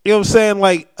 You know what I'm saying?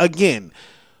 Like, again,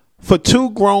 for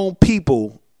 2 grown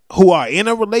people who are in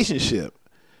a relationship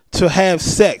to have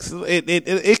sex,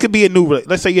 it could be a new relationship.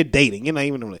 Let's say you're dating, you're not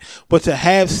even in a relationship, but to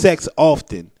have sex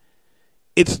often,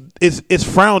 it's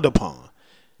frowned upon.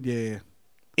 Yeah.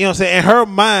 You know what I'm saying? In her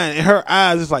mind, in her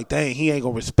eyes, it's like, dang, he ain't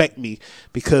gonna respect me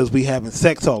because we having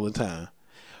sex all the time.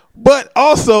 But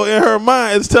also in her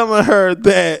mind, it's telling her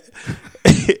that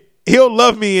he'll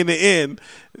love me in the end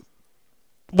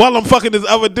while I'm fucking this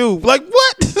other dude. Like,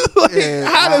 what? Like,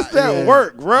 how does that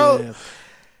work, bro? Yeah.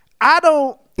 I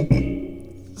don't.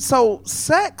 So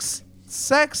sex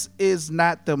is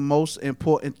not the most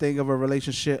important thing of a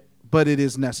relationship, but it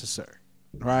is necessary,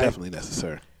 right? Definitely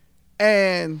necessary.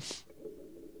 And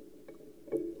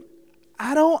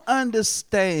I don't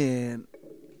understand.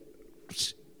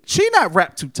 She not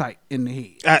wrapped too tight in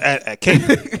the head. I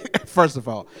can't. First of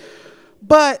all.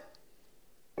 But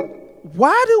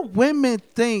why do women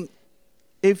think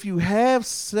if you have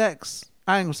sex,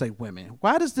 I ain't gonna say women,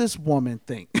 why does this woman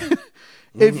think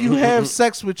if you have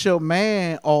sex with your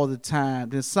man all the time,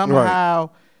 then somehow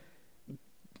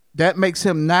that makes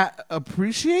him not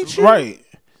appreciate you? Right.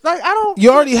 Like, I don't.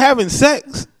 You're already having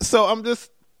sex. So I'm just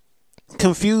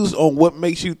confused on what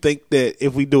makes you think that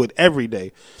if we do it every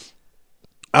day,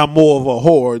 I'm more of a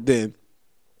whore than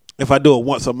if I do it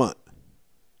once a month.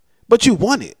 But you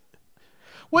want it.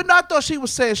 Well, no, I thought she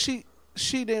was saying she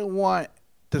didn't want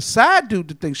the side dude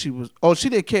to think she was. Oh, she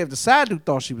didn't care if the side dude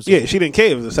thought she was. Yeah, she didn't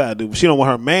care if the side dude. But she don't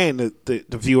want her man to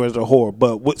view her as a whore.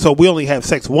 But so we only have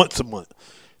sex once a month.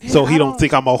 Yeah, so he don't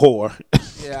think I'm a whore.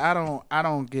 Yeah, I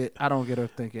don't get her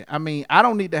thinking. I mean, I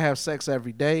don't need to have sex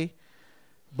every day,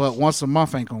 but once a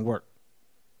month ain't gonna work.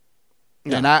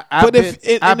 Yeah. And I've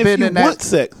been in that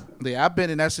sex. Yeah, I've been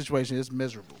in that situation. It's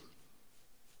miserable.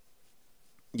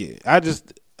 Yeah,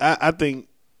 I think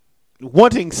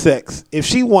wanting sex, if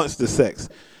she wants the sex,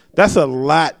 that's a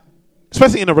lot,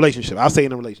 especially in a relationship. I'll say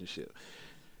in a relationship.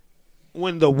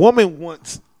 When the woman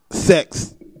wants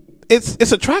sex,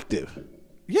 it's attractive.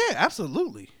 Yeah,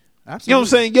 absolutely. Absolutely. You know what I'm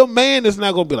saying? Your man is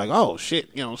not gonna be like, oh shit.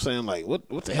 You know what I'm saying? Like,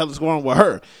 what the hell is going on with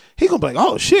her? He gonna be like,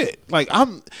 oh shit. Like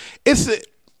I'm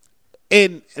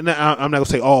not gonna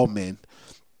say all men,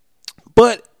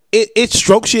 but it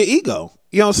strokes your ego.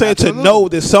 You know what I'm saying? Absolutely. To know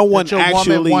that someone that your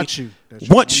actually woman wants you.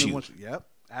 Wants you. Yep,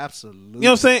 absolutely. You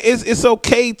know what I'm saying? It's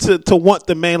okay to want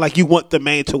the man like you want the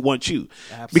man to want you.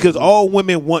 Absolutely. Because all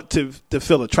women want to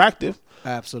feel attractive.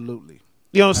 Absolutely.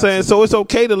 You know what I'm saying? So it's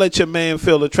okay to let your man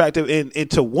feel attractive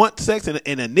and to want sex and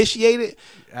initiate it.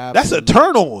 Absolutely. That's a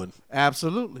turn on.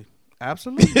 Absolutely.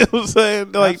 Absolutely. You know what I'm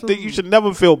saying? Like Absolutely. you should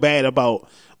never feel bad about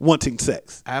wanting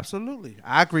sex. Absolutely.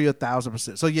 I agree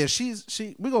 1,000%. So yeah,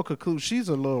 we're gonna conclude she's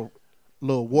a little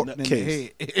warped in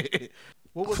the head.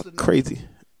 What was the crazy?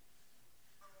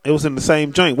 It was in the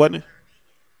same joint, wasn't it?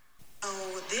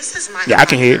 Oh, this is my I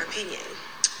can hear it. opinion.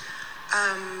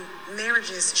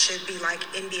 Marriages should be like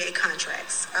NBA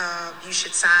contracts. You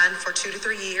should sign for 2 to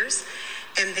 3 years,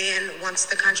 and then once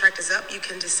the contract is up, you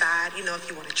can decide, if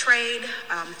you want to trade,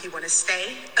 if you want to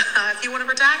stay, if you want to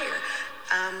retire.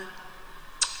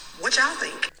 What y'all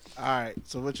think? All right.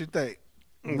 So what you think?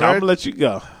 I'm gonna let you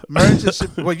go. Marriages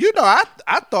should, well,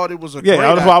 I thought it was a Yeah,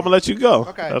 great that's why I'm idea. gonna let you go.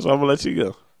 Okay. That's why I'm gonna let you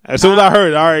go. As soon as I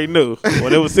heard it, I already knew.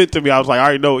 When it was sent to me, I was like, I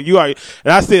already know. And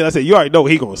I said, you already know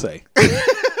what he gonna say.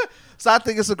 So I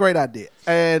think it's a great idea,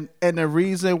 and the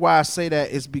reason why I say that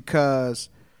is because,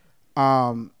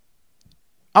 my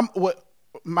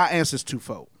answer is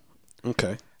twofold.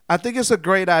 Okay. I think it's a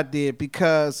great idea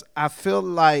because I feel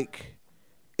like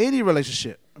any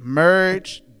relationship,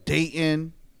 marriage,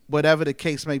 dating, whatever the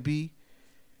case may be,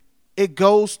 it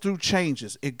goes through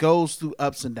changes. It goes through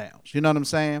ups and downs. You know what I'm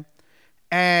saying?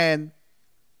 And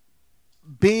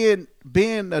being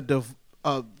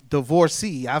a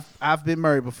divorcee, I've been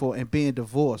married before, and being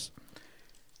divorced,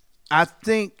 I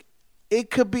think it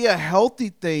could be a healthy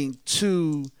thing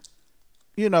to,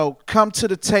 come to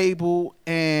the table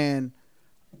and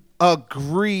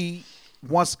agree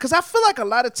once, because I feel like a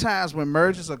lot of times when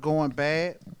marriages are going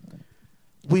bad,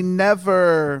 we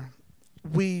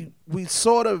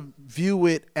sort of view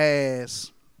it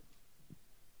as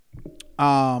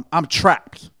I'm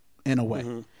trapped in a way.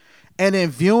 Mm-hmm. And in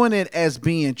viewing it as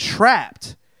being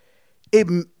trapped, it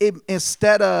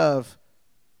instead of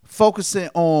focusing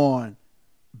on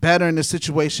bettering the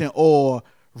situation or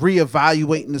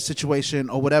reevaluating the situation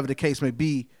or whatever the case may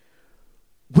be,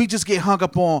 we just get hung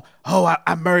up on,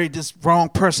 I married this wrong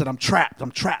person. I'm trapped.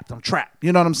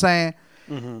 You know what I'm saying?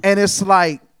 Mm-hmm. And it's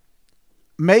like,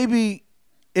 maybe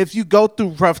if you go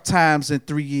through rough times in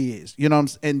 3 years,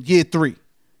 in year 3,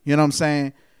 you know what I'm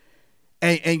saying?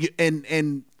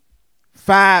 And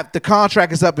 5, the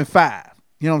contract is up in 5.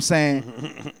 You know what I'm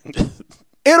saying?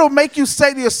 It'll make you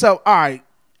say to yourself, all right,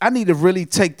 I need to really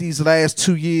take these last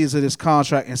 2 years of this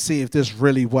contract and see if this is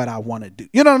really what I want to do.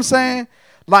 You know what I'm saying?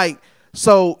 Like,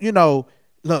 so,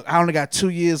 look, I only got 2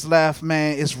 years left,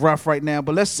 man. It's rough right now,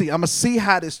 but let's see. I'm going to see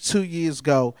how this 2 years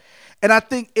go. And I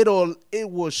think it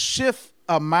will shift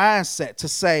a mindset to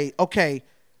say, okay,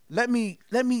 let me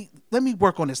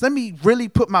work on this. Let me really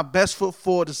put my best foot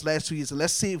forward this last 2 years, and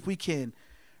let's see if we can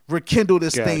rekindle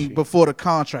this thing before the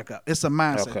contract up. It's a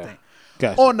mindset thing.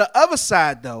 Gotcha. On the other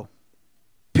side, though,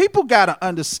 people got to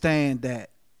understand that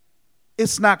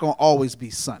it's not going to always be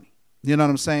sunny. You know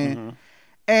what I'm saying? Mm-hmm.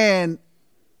 And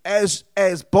as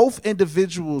both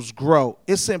individuals grow,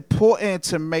 it's important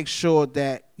to make sure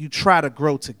that you try to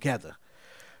grow together.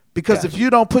 Because if you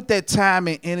don't put that time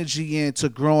and energy into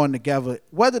growing together,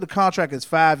 whether the contract is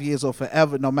 5 years or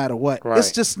forever, no matter what,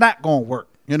 it's just not going to work.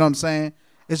 You know what I'm saying?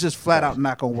 It's just flat out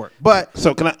not going to work. But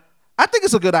so I think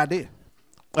it's a good idea.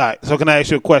 All right. So can I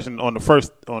ask you a question on the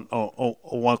first on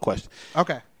one question?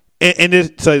 Okay. And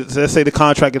this, so let's say the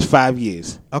contract is 5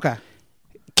 years. Okay.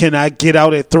 Can I get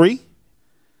out at 3,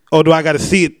 or do I got to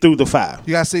see it through the 5?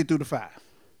 You got to see it through the 5.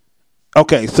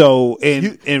 Okay, so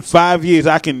in 5 years,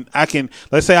 I can.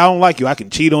 Let's say I don't like you, I can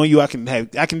cheat on you. I can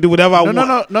do whatever I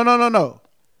want. No.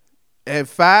 In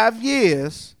 5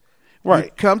 years, right?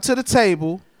 You come to the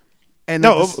table, and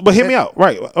but hear me out.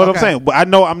 Right, what I'm saying. But I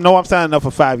know I'm signing up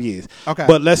for 5 years. Okay.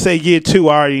 But let's say year 2,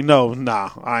 I already know.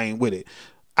 Nah, I ain't with it.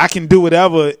 I can do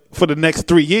whatever for the next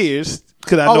 3 years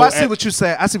because I know. I see what you're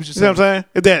saying. You know what I'm saying?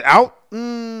 Is that out?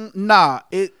 Nah.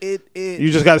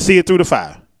 You just got to see it through the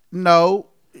 5. No.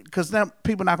 Because then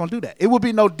people are not going to do that. It would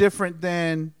be no different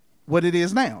than what it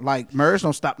is now. Like marriage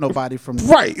don't stop nobody from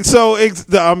Right. So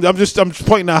I'm just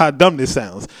pointing out how dumb this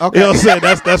sounds. Okay. You know what I'm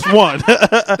saying? That's one.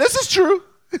 This is true.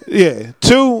 Yeah.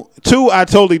 Two, I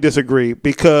totally disagree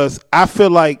because I feel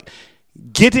like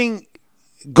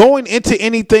going into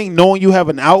anything knowing you have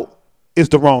an out is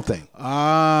the wrong thing.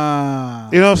 Ah.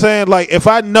 You know what I'm saying? Like if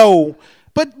I know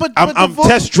But I'm divorce,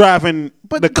 test driving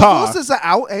but the car. divorce is an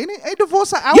out, ain't it? Ain't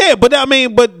divorce an out? Yeah, but I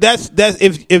mean, but that's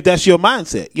if that's your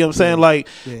mindset. You know what I'm saying? Like,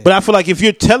 but I feel like if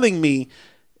you're telling me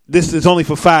this is only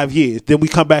for 5 years, then we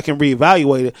come back and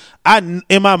reevaluate it.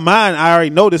 In my mind, I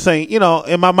already know this ain't. You know,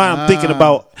 in my mind, I'm thinking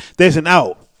about there's an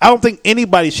out. I don't think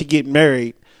anybody should get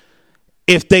married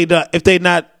if they're not sure.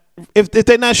 You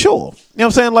know what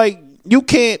I'm saying? Like, you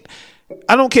can't.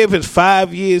 I don't care if it's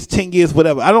 5 years, 10 years,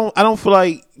 whatever. I don't feel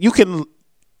like you can't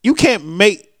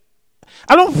make.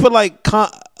 I don't feel like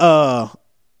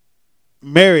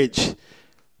marriage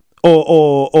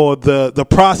or the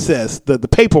process, the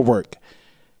paperwork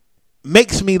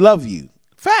makes me love you.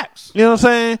 Facts. You know what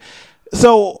I'm saying?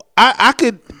 So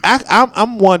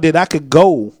I'm one that I could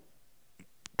go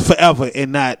forever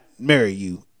and not marry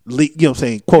you. You know what I'm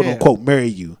saying? Quote unquote marry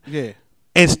you. Yeah.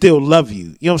 And still love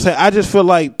you. You know what I'm saying? I just feel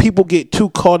like people get too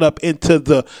caught up into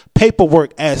the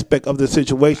paperwork aspect of the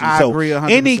situation. I agree 100%.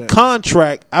 Any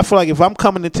contract, I feel like if I'm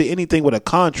coming into anything with a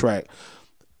contract,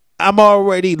 I'm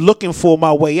already looking for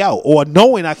my way out or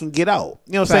knowing I can get out.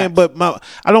 You know what I'm saying? But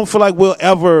I don't feel like we'll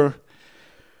ever.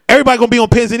 Everybody gonna be on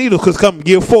pins and needles because come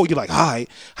year 4, you're like, all right,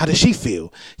 how does she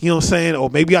feel? You know what I'm saying? Or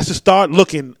maybe I should start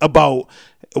looking about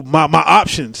my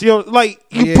options. You know, like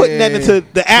you putting that into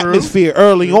the atmosphere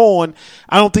early on.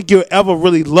 I don't think you'll ever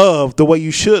really love the way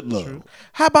you should love. True.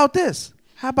 How about this?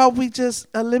 How about we just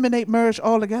eliminate marriage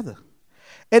altogether?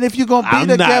 And if you're gonna be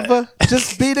together,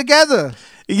 just be together.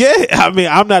 Yeah, I mean,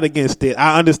 I'm not against it.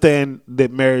 I understand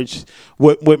that marriage,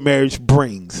 what marriage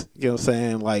brings. You know what I'm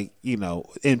saying? Like, you know,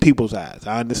 in people's eyes,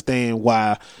 I understand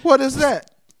why. What is that?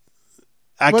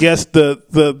 I guess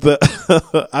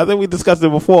the I think we discussed it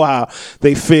before how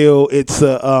they feel it's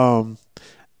I'm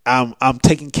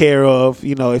taken care of,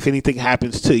 you know, if anything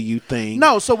happens to you thing.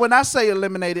 No, so when I say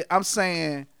eliminate it, I'm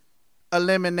saying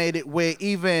eliminate it where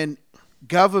even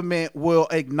government will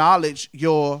acknowledge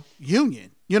your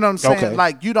union. You know what I'm saying? Okay.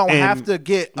 Like you don't have to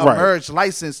get a marriage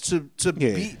license to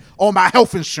be on my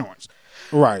health insurance.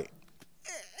 Right.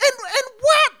 And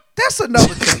what? That's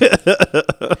another thing.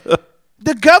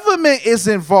 The government is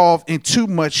involved in too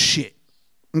much shit.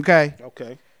 Okay?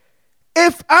 Okay.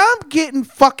 If I'm getting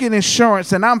fucking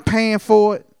insurance and I'm paying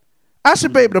for it, I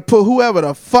should be able to put whoever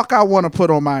the fuck I want to put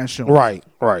on my insurance.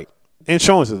 Right.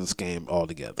 Insurance is a scam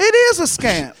altogether. It is a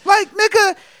scam. Like,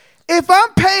 nigga, if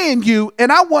I'm paying you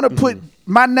and I want to put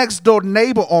my next door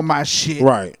neighbor on my shit,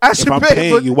 right? I should if I'm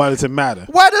paying you, why does it matter?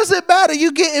 Why does it matter?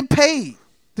 You getting paid.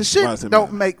 The shit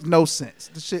don't make no sense.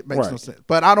 The shit makes no sense.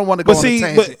 But I don't want to go on a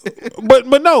tangent.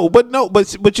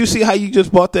 But you see how you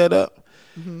just brought that up?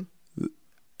 Mm-hmm.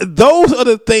 Those are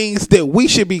the things that we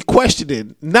should be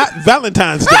questioning, not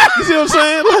Valentine's Day. You see what I'm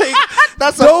saying? Like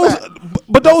that's those,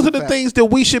 but those are the things that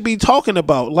we should be talking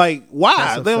about. Like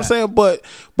why? You know what I'm saying? But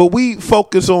we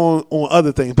focus on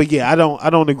other things. But yeah, I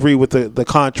don't agree with the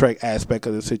contract aspect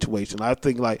of the situation. I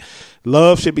think like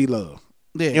love should be love.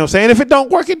 Yeah. You know what I'm saying? If it don't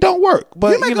work, it don't work.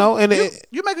 But you know, and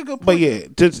you make a good point. But yeah,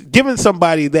 just giving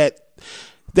somebody that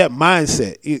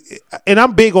mindset, and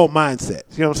I'm big on mindset.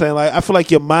 You know what I'm saying? Like I feel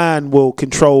like your mind will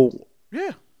control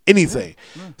anything.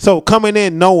 Yeah. So coming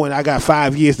in knowing I got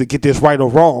 5 years to get this right or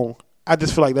wrong, I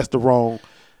just feel like that's the wrong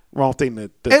thing to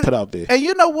put out there. And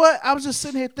you know what? I was just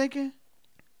sitting here thinking,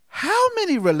 how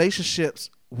many relationships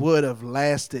would have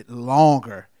lasted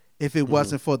longer if it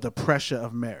wasn't for the pressure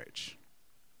of marriage?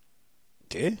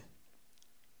 Yeah.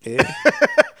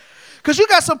 Because you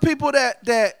got some people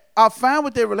that are fine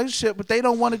with their relationship, but they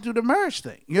don't want to do the marriage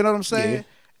thing. You know what I'm saying?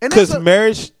 Because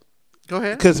marriage. Go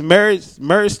ahead. Because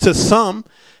marriage to some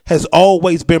has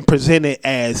always been presented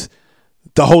as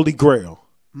the Holy Grail.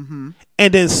 Mm-hmm.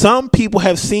 And then some people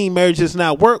have seen marriages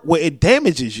not work where it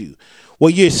damages you,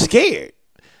 where you're scared.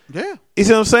 Yeah. You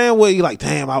see what I'm saying? Where you're like,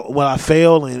 damn, will I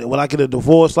fail and will I get a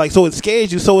divorce? Like, so it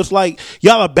scares you. So it's like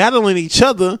y'all are battling each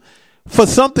other for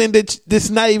something that's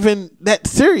not even that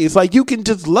serious. Like you can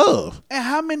just love. And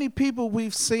how many people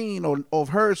we've seen or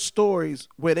heard stories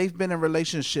where they've been in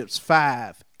relationships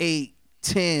 5, 8,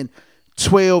 10,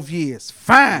 12 years.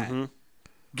 Fine. Mm-hmm.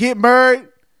 Get married,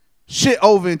 shit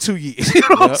over in 2 years. You know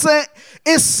what I'm saying?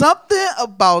 It's something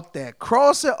about that.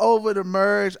 Crossing over the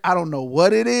marriage. I don't know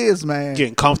what it is, man.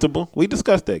 Getting comfortable. We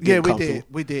discussed that.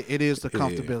 We did. It is the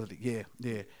comfortability.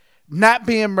 Yeah. Not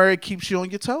being married keeps you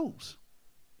on your toes.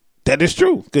 That is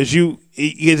true because it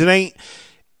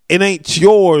it ain't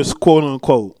yours, quote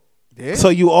unquote. Yeah. So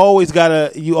you always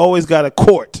gotta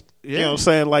court. You know what I'm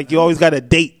saying? Like you always got a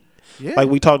date. Yeah. Like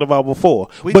we talked about before.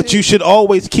 We But did. you should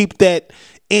always keep that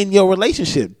in your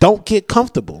relationship. Don't get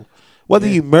comfortable. Whether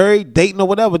you married, dating, or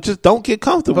whatever, just don't get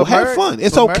comfortable. But Have marriage- fun.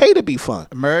 It's but okay to be fun.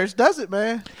 Marriage does it,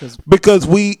 man. 'Cause- Because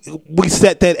we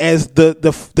set that as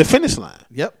the finish line.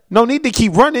 Yep. No need to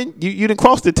keep running. You didn't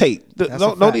cross the tape. That's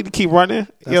No a fact. need to keep running.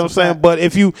 You know what I'm a saying? fact. But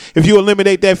if you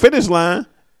eliminate that finish line,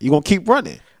 you're gonna keep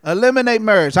running. Eliminate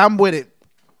marriage. I'm with it.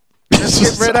 Let's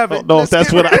get rid of I it. don't know if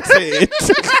that's what I said.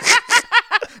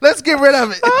 Let's get rid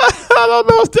of it. I don't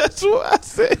know if that's what I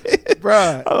said.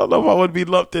 Bruh. I don't know if I would be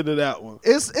lumped into that one.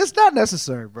 It's not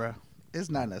necessary, bro. It's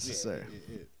not necessary.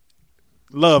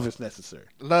 Love is necessary.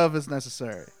 Love is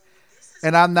necessary.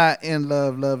 And I'm not in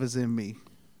love. Love is in me.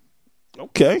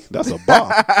 Okay, that's a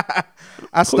bar.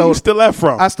 I Who stole you steal that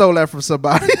from? I stole that from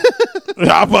somebody.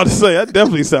 I'm about to say that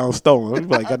definitely sounds stolen. I'm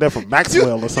like got that from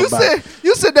Maxwell or somebody.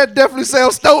 you said that definitely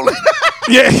sounds stolen.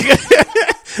 Yeah,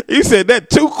 you said that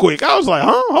too quick. I was like,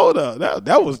 huh? Hold up,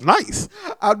 that was nice.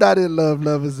 I'm not in love.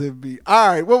 Love is in me. All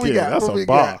right, what we Yeah, got? that's What a we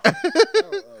bar. got?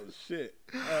 Shit.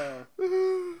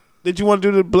 Did you want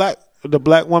to do the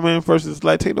black woman versus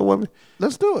Latino woman?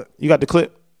 Let's do it. You got the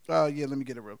clip? Oh yeah, let me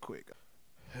get it real quick.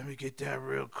 Let me get that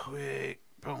real quick.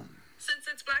 Boom. Since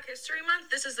it's Black History Month,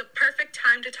 this is a perfect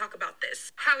time to talk about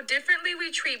this. How differently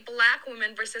we treat Black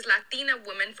women versus Latina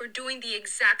women for doing the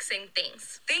exact same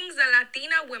things. Things that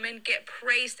Latina women get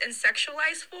praised and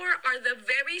sexualized for are the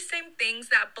very same things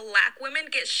that Black women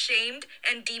get shamed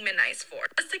and demonized for.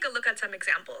 Let's take a look at some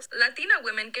examples. Latina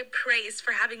women get praised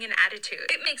for having an attitude.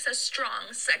 It makes us strong,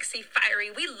 sexy,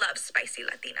 fiery. We love spicy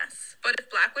Latinas. But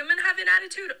if Black women have an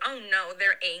attitude, oh no,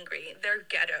 they're angry, they're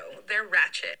ghetto, they're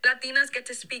ratchet. Latinas get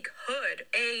to speak hood,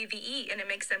 AAVE, and it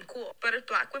makes them cool. But if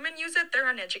Black women use it, they're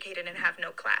uneducated and have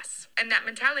no class. And that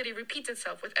mentality repeats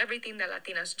itself with everything that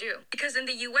Latinas do. Because in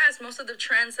the US, most of the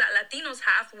trends that Latinos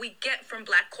have, we get from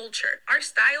Black culture. Our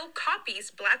style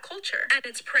copies Black culture. And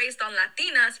it's praised on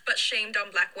Latinas, but shamed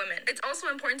on Black women. It's also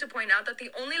important to point out that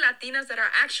the only Latinas that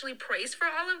are actually praised for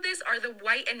all of this are the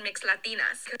white and mixed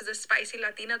Latinas. Because the spicy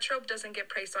Latina trope doesn't get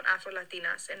praised on Afro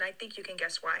Latinas. And I think you can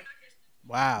guess why.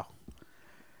 Wow.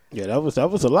 Yeah, that was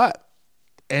a lot.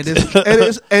 And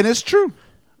it's true.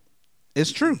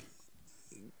 It's true.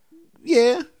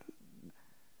 Yeah.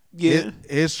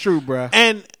 It's true, bro.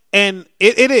 And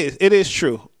it is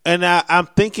true. And I'm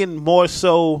thinking more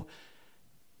so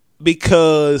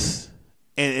because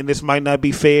and this might not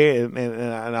be fair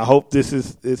and I hope this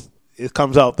it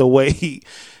comes out the way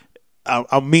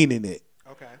I'm meaning it.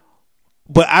 Okay.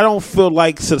 But I don't feel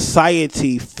like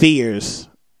society fears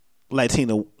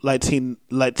Latino women.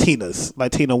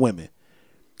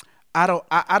 I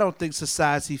don't think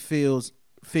society fears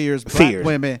Black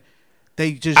women.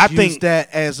 They just use that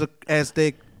as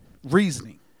their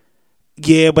reasoning.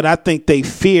 Yeah, but I think they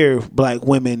fear Black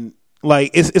women.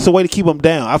 Like it's a way to keep them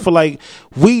down. I feel like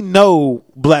we know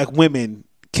Black women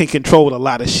can control a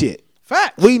lot of shit.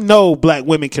 Facts. We know Black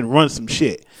women can run some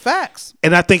shit. Facts.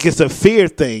 And I think it's a fear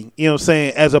thing, you know what I'm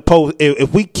saying, as opposed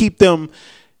if we keep them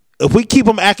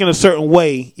acting a certain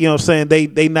way, you know what I'm saying,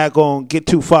 they not going to get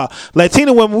too far.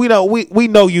 Latina women, we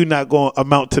know you're not going to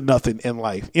amount to nothing in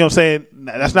life. You know what I'm saying?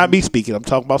 That's not me speaking. I'm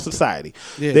talking about society.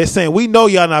 Yeah. They're saying we know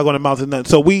y'all not going to amount to nothing.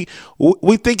 So we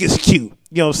think it's cute,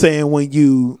 you know what I'm saying, when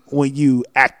you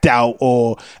act out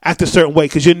or act a certain way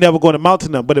because you're never going to amount to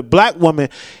nothing. But a Black woman,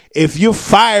 if your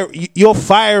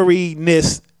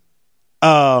fieriness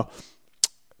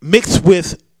mixed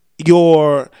with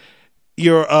your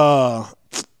you know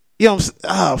what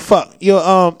I'm you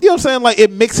know what I'm saying, like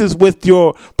it mixes with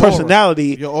your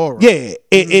personality, your aura. Yeah,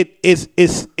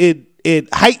 it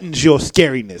heightens your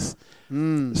scariness.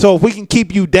 So if we can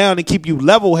keep you down and keep you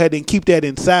level headed and keep that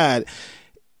inside,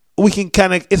 we can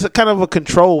it's a kind of a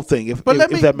control thing if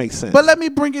that makes sense. But let me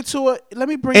bring it to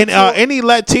any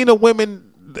Latina women.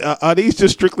 Are these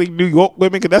just strictly New York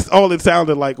women? Because that's all it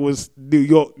sounded like was New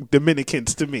York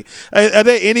Dominicans to me. Are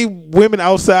there any women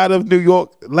outside of New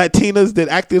York Latinas that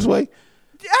act this way?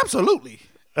 Absolutely.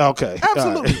 Okay.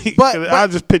 Absolutely. Right. But I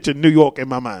just picture New York in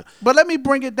my mind. But let me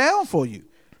bring it down for you.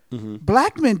 Mm-hmm.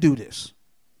 Black men do this.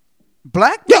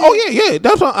 Black men. Yeah. Oh yeah.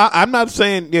 That's what I'm not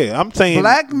saying. Yeah. I'm saying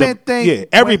Black men think. Yeah.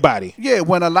 Everybody.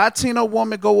 When a Latino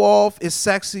woman go off, it's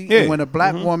sexy. Yeah. And when a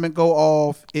Black woman go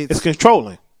off, it's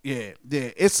controlling. Yeah.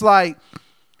 It's like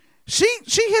she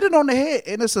hit it on the head,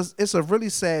 and it's a really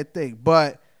sad thing.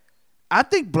 But I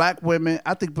think Black women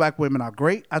are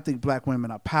great. I think Black women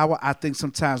are power. I think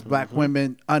sometimes Black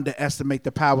women underestimate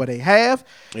the power they have.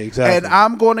 Exactly. And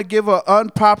I'm going to give an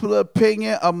unpopular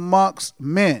opinion amongst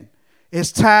men.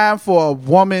 It's time for a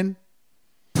woman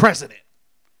president.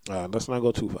 Let's not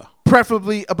go too far.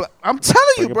 Preferably a black. I'm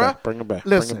telling you, bro. Bring it back.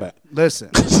 Listen, Bring it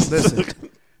back. listen.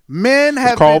 Men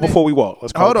have Let's call been before we walk.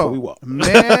 Let's call hold before on. we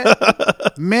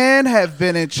walk. Men have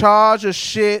been in charge of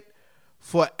shit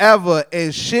forever,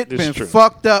 and shit This been is true.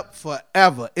 fucked up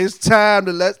forever. It's time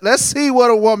to let's see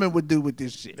what a woman would do with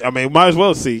this shit. I mean, might as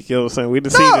well see. You know what I'm saying? We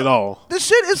done seen it all. This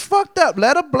shit is fucked up.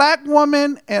 Let a black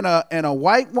woman and a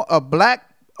black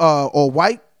or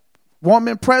white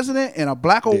woman president and a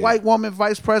black or white woman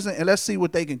vice president, and let's see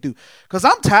what they can do. Cause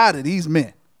I'm tired of these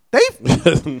men.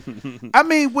 I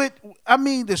mean,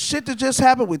 the shit that just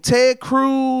happened with Ted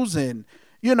Cruz and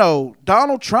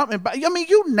Donald Trump and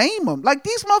you name them. Like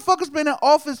these motherfuckers been in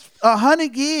office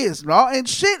 100 years, bro, and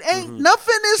shit ain't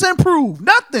nothing is improved.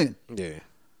 Nothing. Yeah.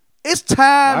 It's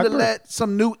time to let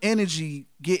some new energy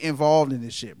get involved in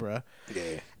this shit, bro.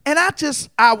 Yeah. And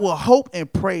I will hope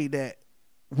and pray that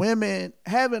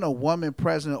having a woman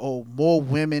president or more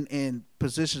women in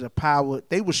positions of power,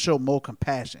 they will show more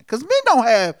compassion. Because men don't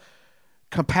have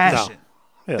compassion.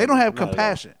 No. They don't have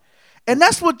compassion. And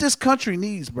that's what this country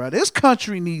needs, bro. This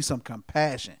country needs some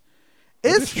compassion.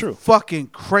 It's true. Fucking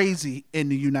crazy in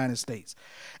the United States.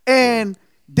 And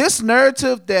this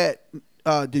narrative that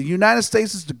the United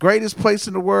States is the greatest place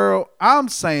in the world, I'm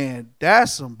saying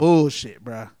that's some bullshit,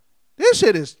 bro. This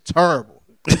shit is terrible.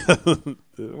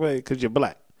 Wait, because you're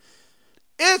black.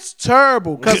 It's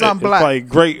terrible because I'm black. It's probably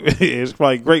great. It's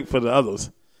probably great for the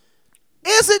others.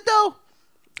 Is it though?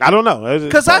 I don't know.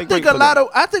 Because I think a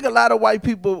lot of white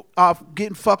people are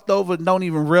getting fucked over and don't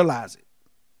even realize it.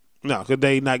 No, because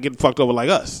they not getting fucked over like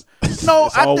us. No,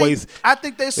 it's I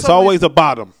think they. It's always a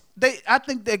bottom. I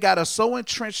think they got us so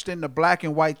entrenched in the black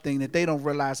and white thing that they don't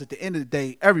realize at the end of the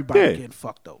day everybody getting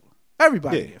fucked over.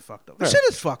 Everybody getting fucked over. Shit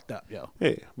is fucked up, yo.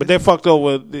 Yeah, but they're fucked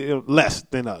over less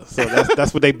than us. So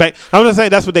that's what they bank. I'm just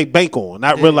saying that's what they bank on,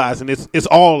 not realizing it's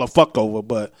all a fuck over.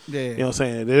 But you know what I'm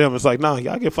saying? To them, it's like, no,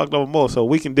 y'all get fucked over more, so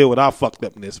we can deal with our fucked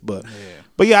upness. But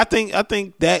I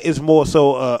think that is more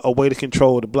so a way to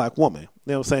control the black woman. You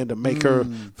know what I'm saying? To make her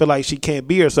feel like she can't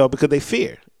be herself because they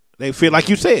fear. They fear, like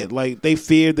you said, like they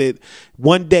fear that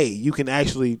one day you can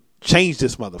actually change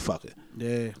this motherfucker.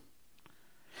 Yeah.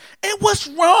 And what's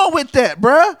wrong with that,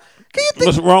 bruh? Can you think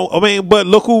what's wrong? I mean, but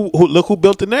look who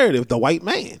built the narrative, the white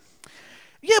man.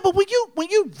 Yeah, but when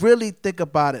you really think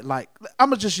about it, like I'm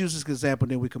gonna just use this example,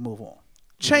 then we can move on.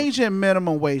 Changing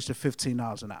minimum wage to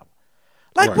 $15 an hour.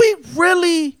 Like we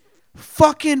really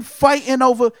fucking fighting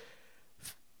over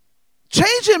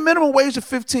changing minimum wage to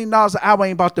 $15 an hour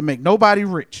ain't about to make nobody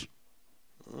rich.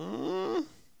 Ain't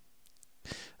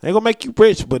gonna make you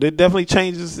rich, but it definitely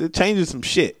changes some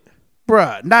shit.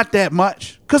 Bruh, not that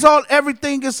much. Because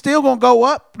everything is still going to go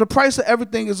up. The price of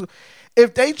everything is...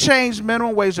 If they change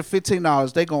minimum wage to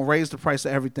 $15, they're going to raise the price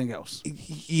of everything else.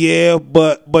 Yeah,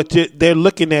 but they're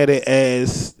looking at it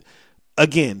as,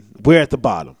 again, we're at the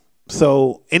bottom.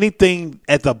 So anything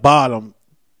at the bottom,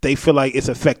 they feel like it's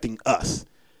affecting us.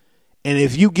 And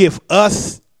if you give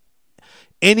us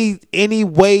any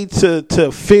way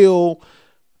to feel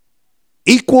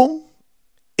equal,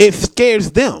 it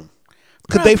scares them.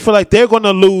 Because they feel like they're going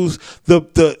to lose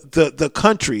the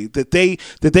country that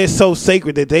they're so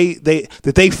sacred that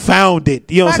they founded.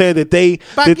 You know what I'm saying? That they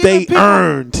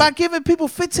earned by giving people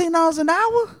 $15 an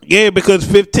hour. Yeah, because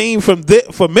 15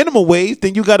 for minimum wage,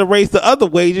 then you got to raise the other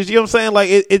wages. You know what I'm saying? Like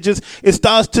it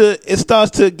starts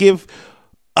to give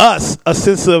us a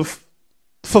sense of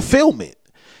fulfillment.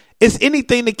 It's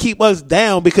anything to keep us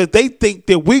down because they think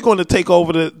that we're going to take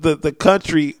over the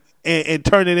country and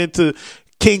turn it into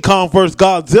King Kong versus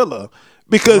Godzilla,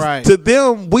 because to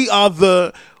them we are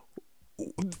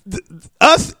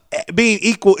us being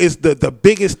equal is the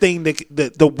biggest thing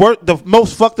the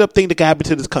most fucked up thing that can happen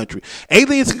to this country.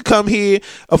 Aliens can come here,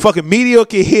 a fucking meteor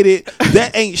can hit it.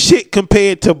 That ain't shit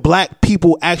compared to black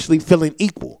people actually feeling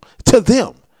equal to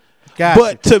them.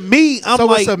 But to me, I'm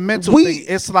like, it's a mental thing.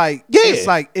 It's like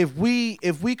if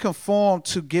we conform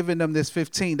to giving them this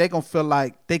 15, they gonna feel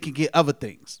like they can get other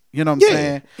things. You know what I'm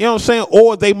saying? You know what I'm saying?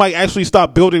 Or they might actually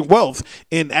start building wealth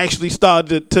and actually start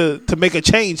to make a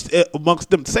change amongst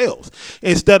themselves.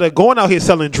 Instead of going out here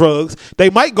selling drugs,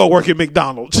 they might go work at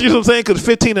McDonald's. You know what I'm saying? Because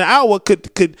 15 an hour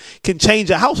can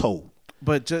change a household.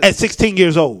 But at 16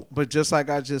 years old. But just like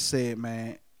I just said,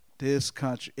 man, this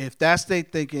country, if that's they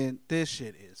thinking, this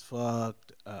shit is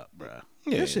fucked up, bro.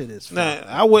 Yeah. This shit is fucked up.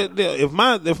 I would if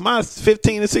my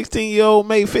 15 to 16-year-old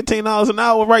made $15 an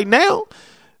hour right now,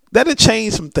 that'd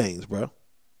change some things, bro.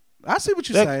 I see what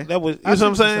you're saying. That was, you know what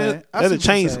I'm saying? That'd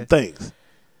change some things.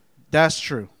 That's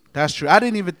true. That's true. I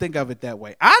didn't even think of it that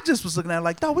way. I just was looking at it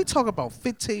like, dog, we talk about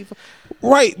 15.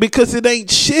 Right, because it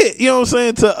ain't shit. You know what I'm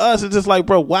saying? To us, it's just like,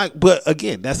 bro, why? But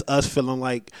again, that's us feeling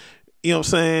like, you know what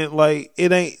I'm saying? Like,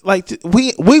 it ain't like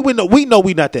we know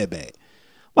we not that bad.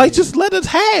 Like, just let us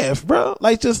have, bro.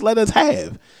 Like, just let us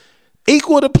have.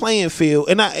 Equal the playing field,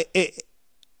 and I ain't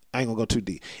gonna go too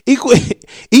deep.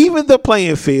 Even the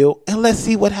playing field, and let's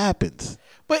see what happens.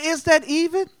 But is that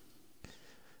even?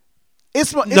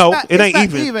 It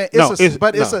ain't even. It's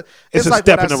a like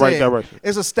step in the right direction.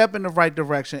 It's a step in the right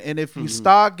direction, and if you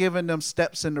start giving them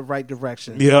steps in the right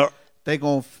direction, yeah, they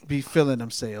gonna be feeling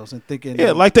themselves and thinking.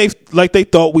 Yeah, like they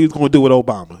thought we was gonna do with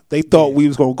Obama. They thought we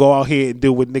was gonna go out here and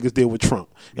do what niggas did with Trump,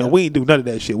 and we ain't do none of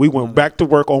that shit. We went back to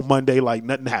work on Monday like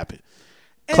nothing happened.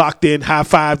 Clocked in, high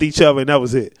fived each other, and that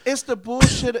was it. It's the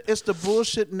bullshit. It's the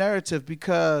bullshit narrative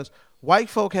because white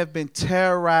folk have been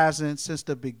terrorizing since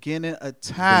the beginning of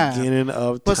time.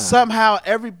 But somehow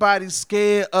everybody's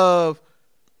scared of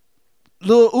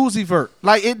Lil Uzi Vert.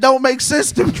 Like, it don't make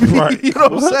sense to me. Right. You know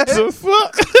what I'm saying? The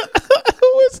fuck?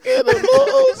 Who is scared of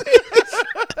Lil Uzi?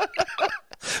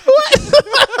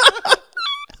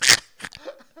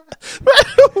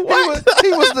 What?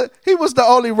 He was the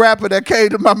only rapper that came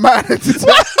to my mind at the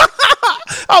time.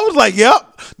 I was like,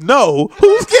 yep. No.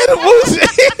 Who's scared of Uzi?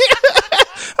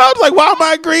 I was like, why am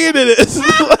I agreeing to this?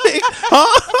 Like,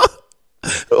 huh?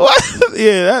 What?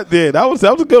 Yeah, that was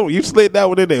a good one. You slid that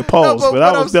one in there, pause. No, but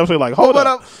I was definitely like, hold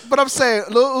up. But I'm saying,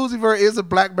 Lil Uzi Vert is a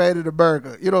black man in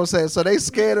America. You know what I'm saying? So they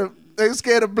scared of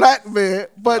black men,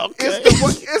 but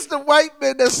it's the white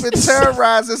men that's been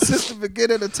terrorizing since the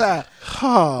beginning of time.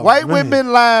 Oh, white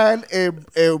women lying and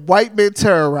white men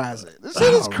terrorizing. This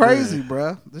shit is crazy,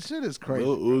 bro. This shit is crazy.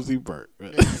 Lil Uzi Vert.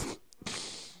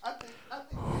 I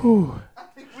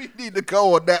think we need to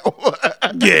go on that one.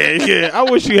 Yeah. I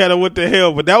wish you had a what the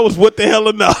hell, but that was what the hell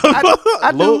enough.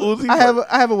 Lil Uzi Vert.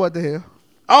 I have a what the hell.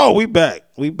 Oh, we back,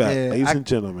 ladies and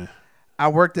gentlemen. I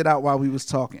worked it out while we was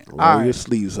talking. Roll your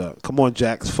sleeves up. Come on,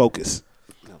 Jax, focus.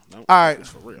 All right,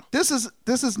 for real. This is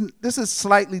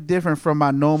slightly different from my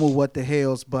normal what the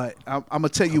hells, but I'm gonna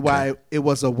tell you why it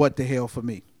was a what the hell for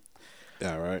me.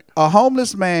 All right. A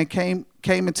homeless man came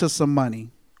into some money.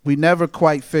 We never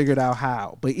quite figured out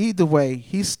how, but either way,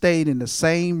 he stayed in the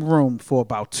same room for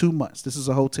about 2 months. This is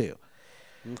a hotel.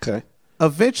 Okay.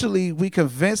 Eventually, we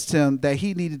convinced him that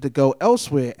he needed to go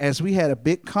elsewhere as we had a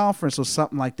big conference or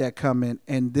something like that coming,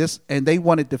 and they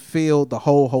wanted to fill the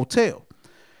whole hotel.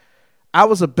 I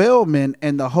was a bellman,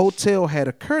 and the hotel had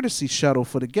a courtesy shuttle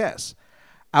for the guests.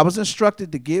 I was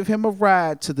instructed to give him a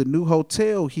ride to the new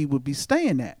hotel he would be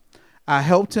staying at. I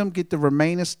helped him get the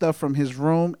remaining stuff from his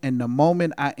room, and the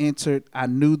moment I entered, I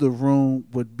knew the room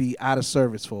would be out of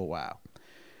service for a while.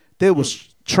 There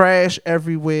was trash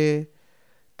everywhere.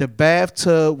 The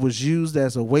bathtub was used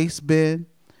as a waste bin.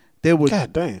 There were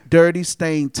dirty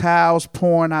stained towels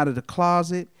pouring out of the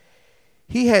closet.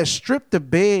 He had stripped the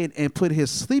bed and put his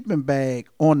sleeping bag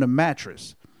on the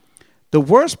mattress. The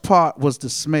worst part was the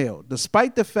smell.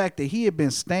 Despite the fact that he had been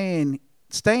staying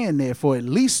there for at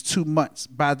least 2 months,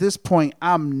 by this point,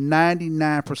 I'm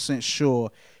 99% sure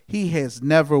he has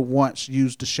never once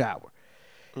used the shower.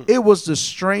 It was the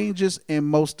strangest and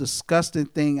most disgusting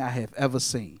thing I have ever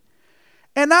seen.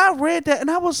 And I read that, and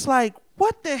I was like,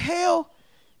 what the hell?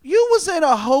 You was in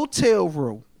a hotel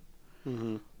room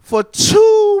for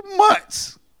 2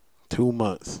 months. 2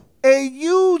 months. And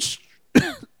you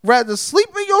rather sleep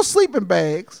in your sleeping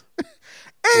bags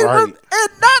and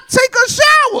not take a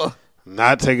shower.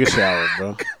 Not take a shower,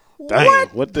 bro. Dang,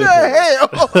 what the hell?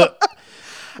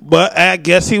 But I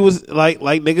guess he was like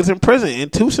niggas in prison,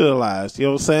 institutionalized. You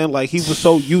know what I'm saying? Like, he was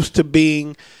so used to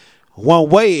being one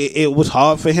way, it was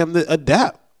hard for him to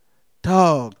adapt.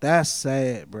 Dog, that's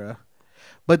sad, bro.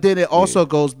 But then it also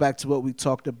goes back to what we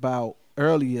talked about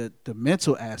earlier, the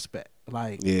mental aspect.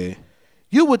 Like,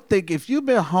 you would think if you've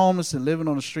been homeless and living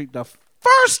on the street, the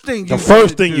first thing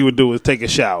you would do is take a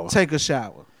shower. Take a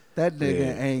shower. That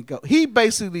nigga ain't go. He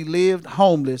basically lived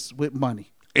homeless with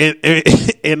money in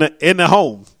a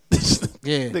home.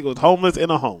 Nigga was homeless in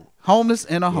a home. Homeless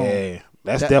in a home. Yeah,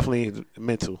 that's definitely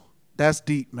mental. That's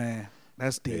deep, man.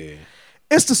 That's deep. Yeah.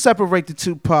 It's the Separate the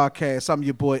Two podcast. I'm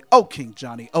your boy, O-King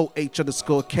Johnny,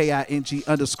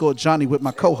 OH_KING_Johnny with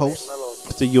my co-host.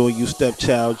 So you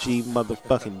stepchild G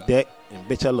motherfucking deck. And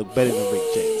bitch, I look better than Rick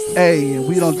James. Hey, and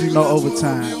we don't do no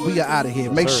overtime. We are out of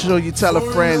here. Make sure you tell a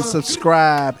friend,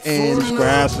 subscribe, and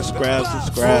subscribe,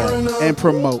 and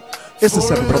promote. It's the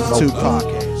Separate the Two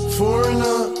podcast.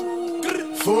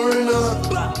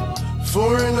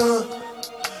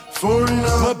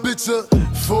 Foreigner, my bitch a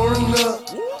foreigner,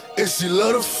 and she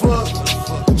love to fuck.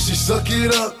 She suck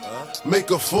it up, make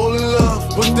her fall in love.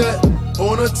 Put that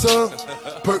on her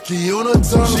tongue, perky on her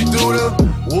tongue. She do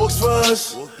them walks for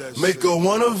us, make her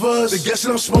one of us. The gas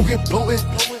that I'm smoking, potent,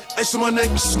 ice on my neck,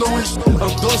 snowing.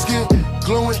 I'm dark skin,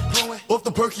 glowing. Off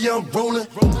the perky, I'm rolling.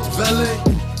 Valet,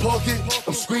 park it,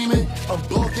 I'm screaming, I'm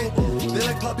barking. They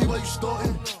like Poppy while you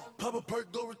starting.